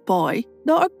 and you're a boy,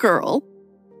 not a girl?"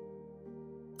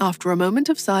 After a moment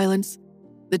of silence,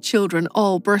 the children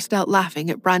all burst out laughing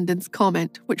at Brandon's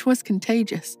comment, which was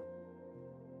contagious.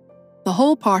 The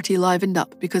whole party livened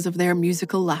up because of their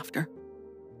musical laughter.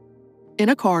 In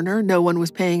a corner no one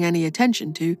was paying any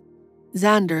attention to,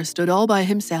 Xander stood all by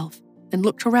himself and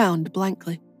looked around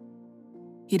blankly.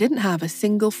 He didn't have a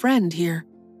single friend here.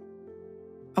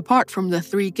 Apart from the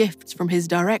 3 gifts from his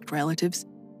direct relatives,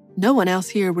 no one else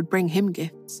here would bring him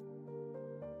gifts.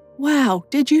 "Wow,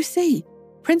 did you see?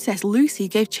 Princess Lucy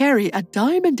gave Cherry a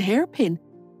diamond hairpin.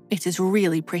 It is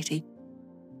really pretty."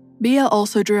 Mia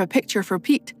also drew a picture for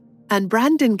Pete, and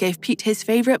Brandon gave Pete his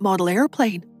favorite model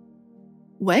airplane.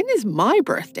 "When is my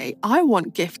birthday? I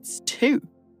want gifts too."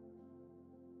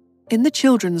 In the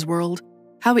children's world,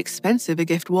 how expensive a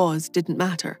gift was didn't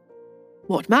matter.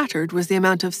 What mattered was the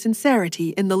amount of sincerity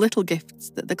in the little gifts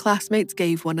that the classmates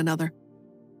gave one another.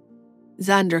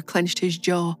 Xander clenched his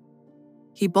jaw.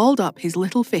 He balled up his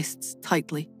little fists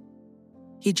tightly.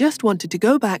 He just wanted to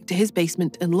go back to his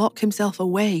basement and lock himself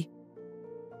away.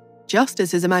 Just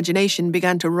as his imagination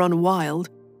began to run wild,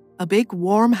 a big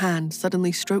warm hand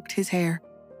suddenly stroked his hair.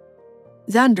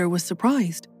 Xander was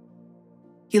surprised.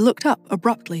 He looked up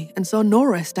abruptly and saw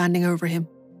Nora standing over him.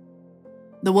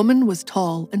 The woman was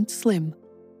tall and slim.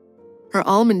 Her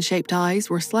almond-shaped eyes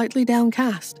were slightly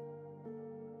downcast.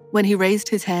 When he raised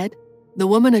his head, the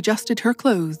woman adjusted her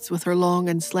clothes with her long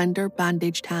and slender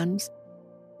bandaged hands.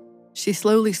 She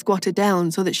slowly squatted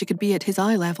down so that she could be at his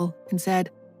eye level and said,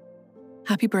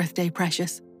 "Happy birthday,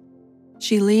 precious."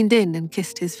 She leaned in and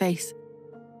kissed his face.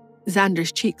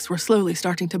 Xander's cheeks were slowly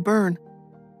starting to burn.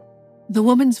 The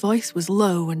woman's voice was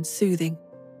low and soothing.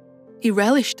 He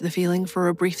relished the feeling for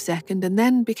a brief second and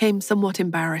then became somewhat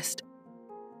embarrassed.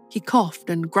 He coughed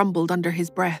and grumbled under his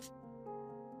breath.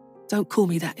 "Don't call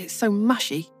me that, it's so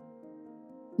mushy."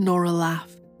 Nora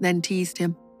laughed, then teased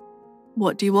him.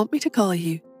 "What do you want me to call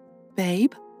you?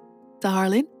 Babe?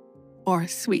 Darling? Or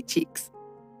sweet cheeks?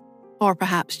 Or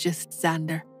perhaps just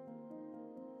Xander?"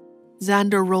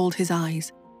 Xander rolled his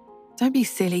eyes. "Don't be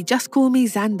silly, just call me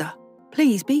Xander.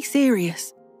 Please, be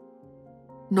serious."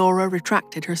 Nora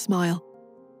retracted her smile.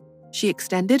 She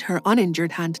extended her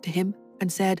uninjured hand to him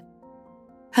and said,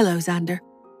 "Hello, Xander.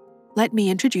 Let me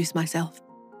introduce myself.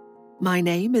 My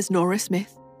name is Nora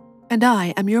Smith, and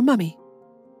I am your mummy."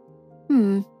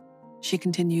 She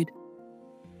continued.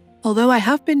 "Although I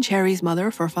have been Cherry's mother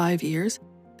for 5 years,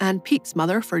 and Pete's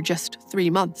mother for just 3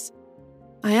 months,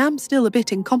 I am still a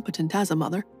bit incompetent as a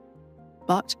mother.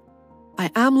 But I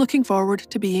am looking forward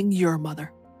to being your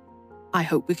mother. I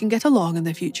hope we can get along in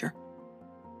the future.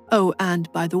 Oh,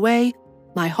 and by the way,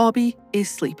 my hobby is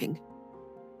sleeping."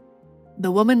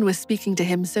 The woman was speaking to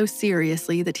him so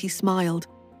seriously that he smiled.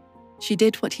 She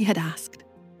did what he had asked.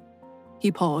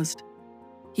 He paused.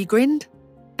 He grinned,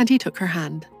 and he took her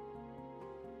hand.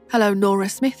 "Hello, Nora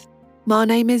Smith. My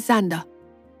name is Xander.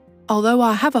 Although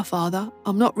I have a father,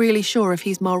 I'm not really sure if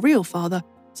he's my real father,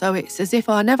 so it's as if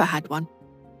I never had one.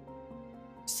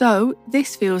 So,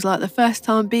 this feels like the first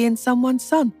time being someone's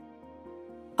son.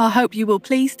 I hope you will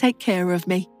please take care of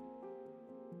me."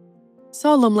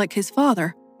 Solemn like his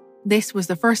father, this was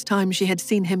the first time she had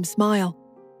seen him smile.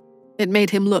 It made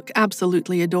him look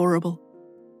absolutely adorable.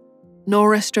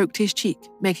 Nora stroked his cheek,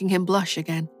 making him blush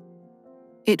again.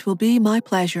 "It will be my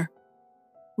pleasure.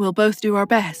 We'll both do our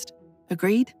best,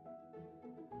 agreed?"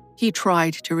 He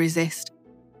tried to resist.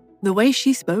 The way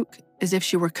she spoke, as if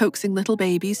she were coaxing little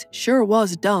babies, sure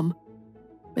was dumb,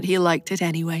 but he liked it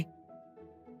anyway.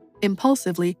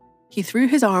 Impulsively, he threw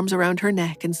his arms around her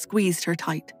neck and squeezed her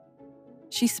tight.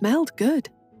 She smelled good.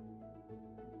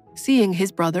 Seeing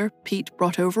his brother, Pete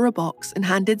brought over a box and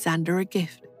handed Xander a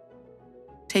gift.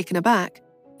 Taken aback,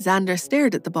 Xander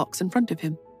stared at the box in front of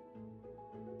him.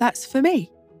 "That's for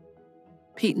me."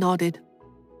 Pete nodded.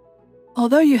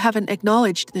 "Although you haven't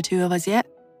acknowledged the two of us yet,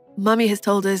 Mummy has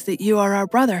told us that you are our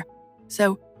brother.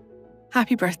 So,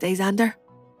 happy birthday, Xander."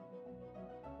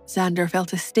 Xander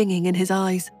felt a stinging in his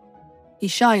eyes. He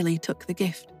shyly took the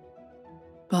gift.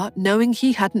 But knowing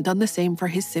he hadn't done the same for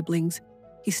his siblings,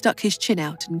 he stuck his chin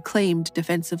out and claimed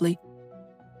defensively,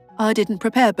 "I didn't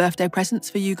prepare birthday presents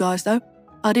for you guys, though.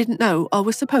 I didn't know I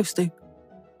was supposed to."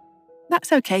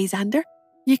 "That's okay, Xander.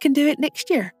 You can do it next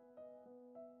year."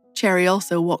 Cherry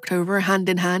also walked over hand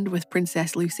in hand with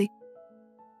Princess Lucy.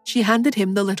 She handed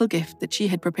him the little gift that she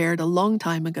had prepared a long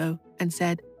time ago and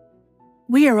said,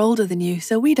 "We are older than you,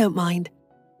 so we don't mind.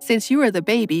 Since you are the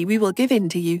baby, we will give in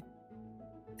to you."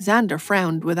 Xander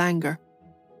frowned with anger.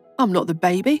 "I'm not the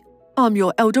baby. I'm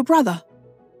your elder brother."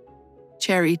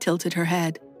 Cherry tilted her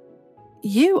head.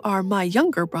 "You are my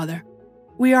younger brother.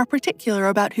 We are particular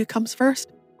about who comes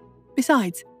first.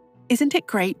 Besides, isn't it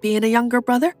great being a younger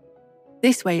brother?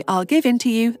 This way I'll give in to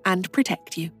you and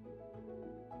protect you."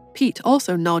 Pete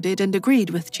also nodded and agreed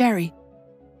with Cherry.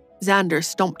 Xander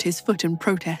stomped his foot in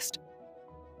protest.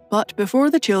 But before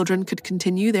the children could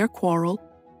continue their quarrel,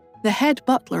 the head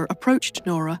butler approached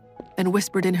Nora and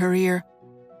whispered in her ear,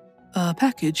 "A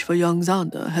package for young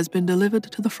Xander has been delivered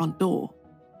to the front door."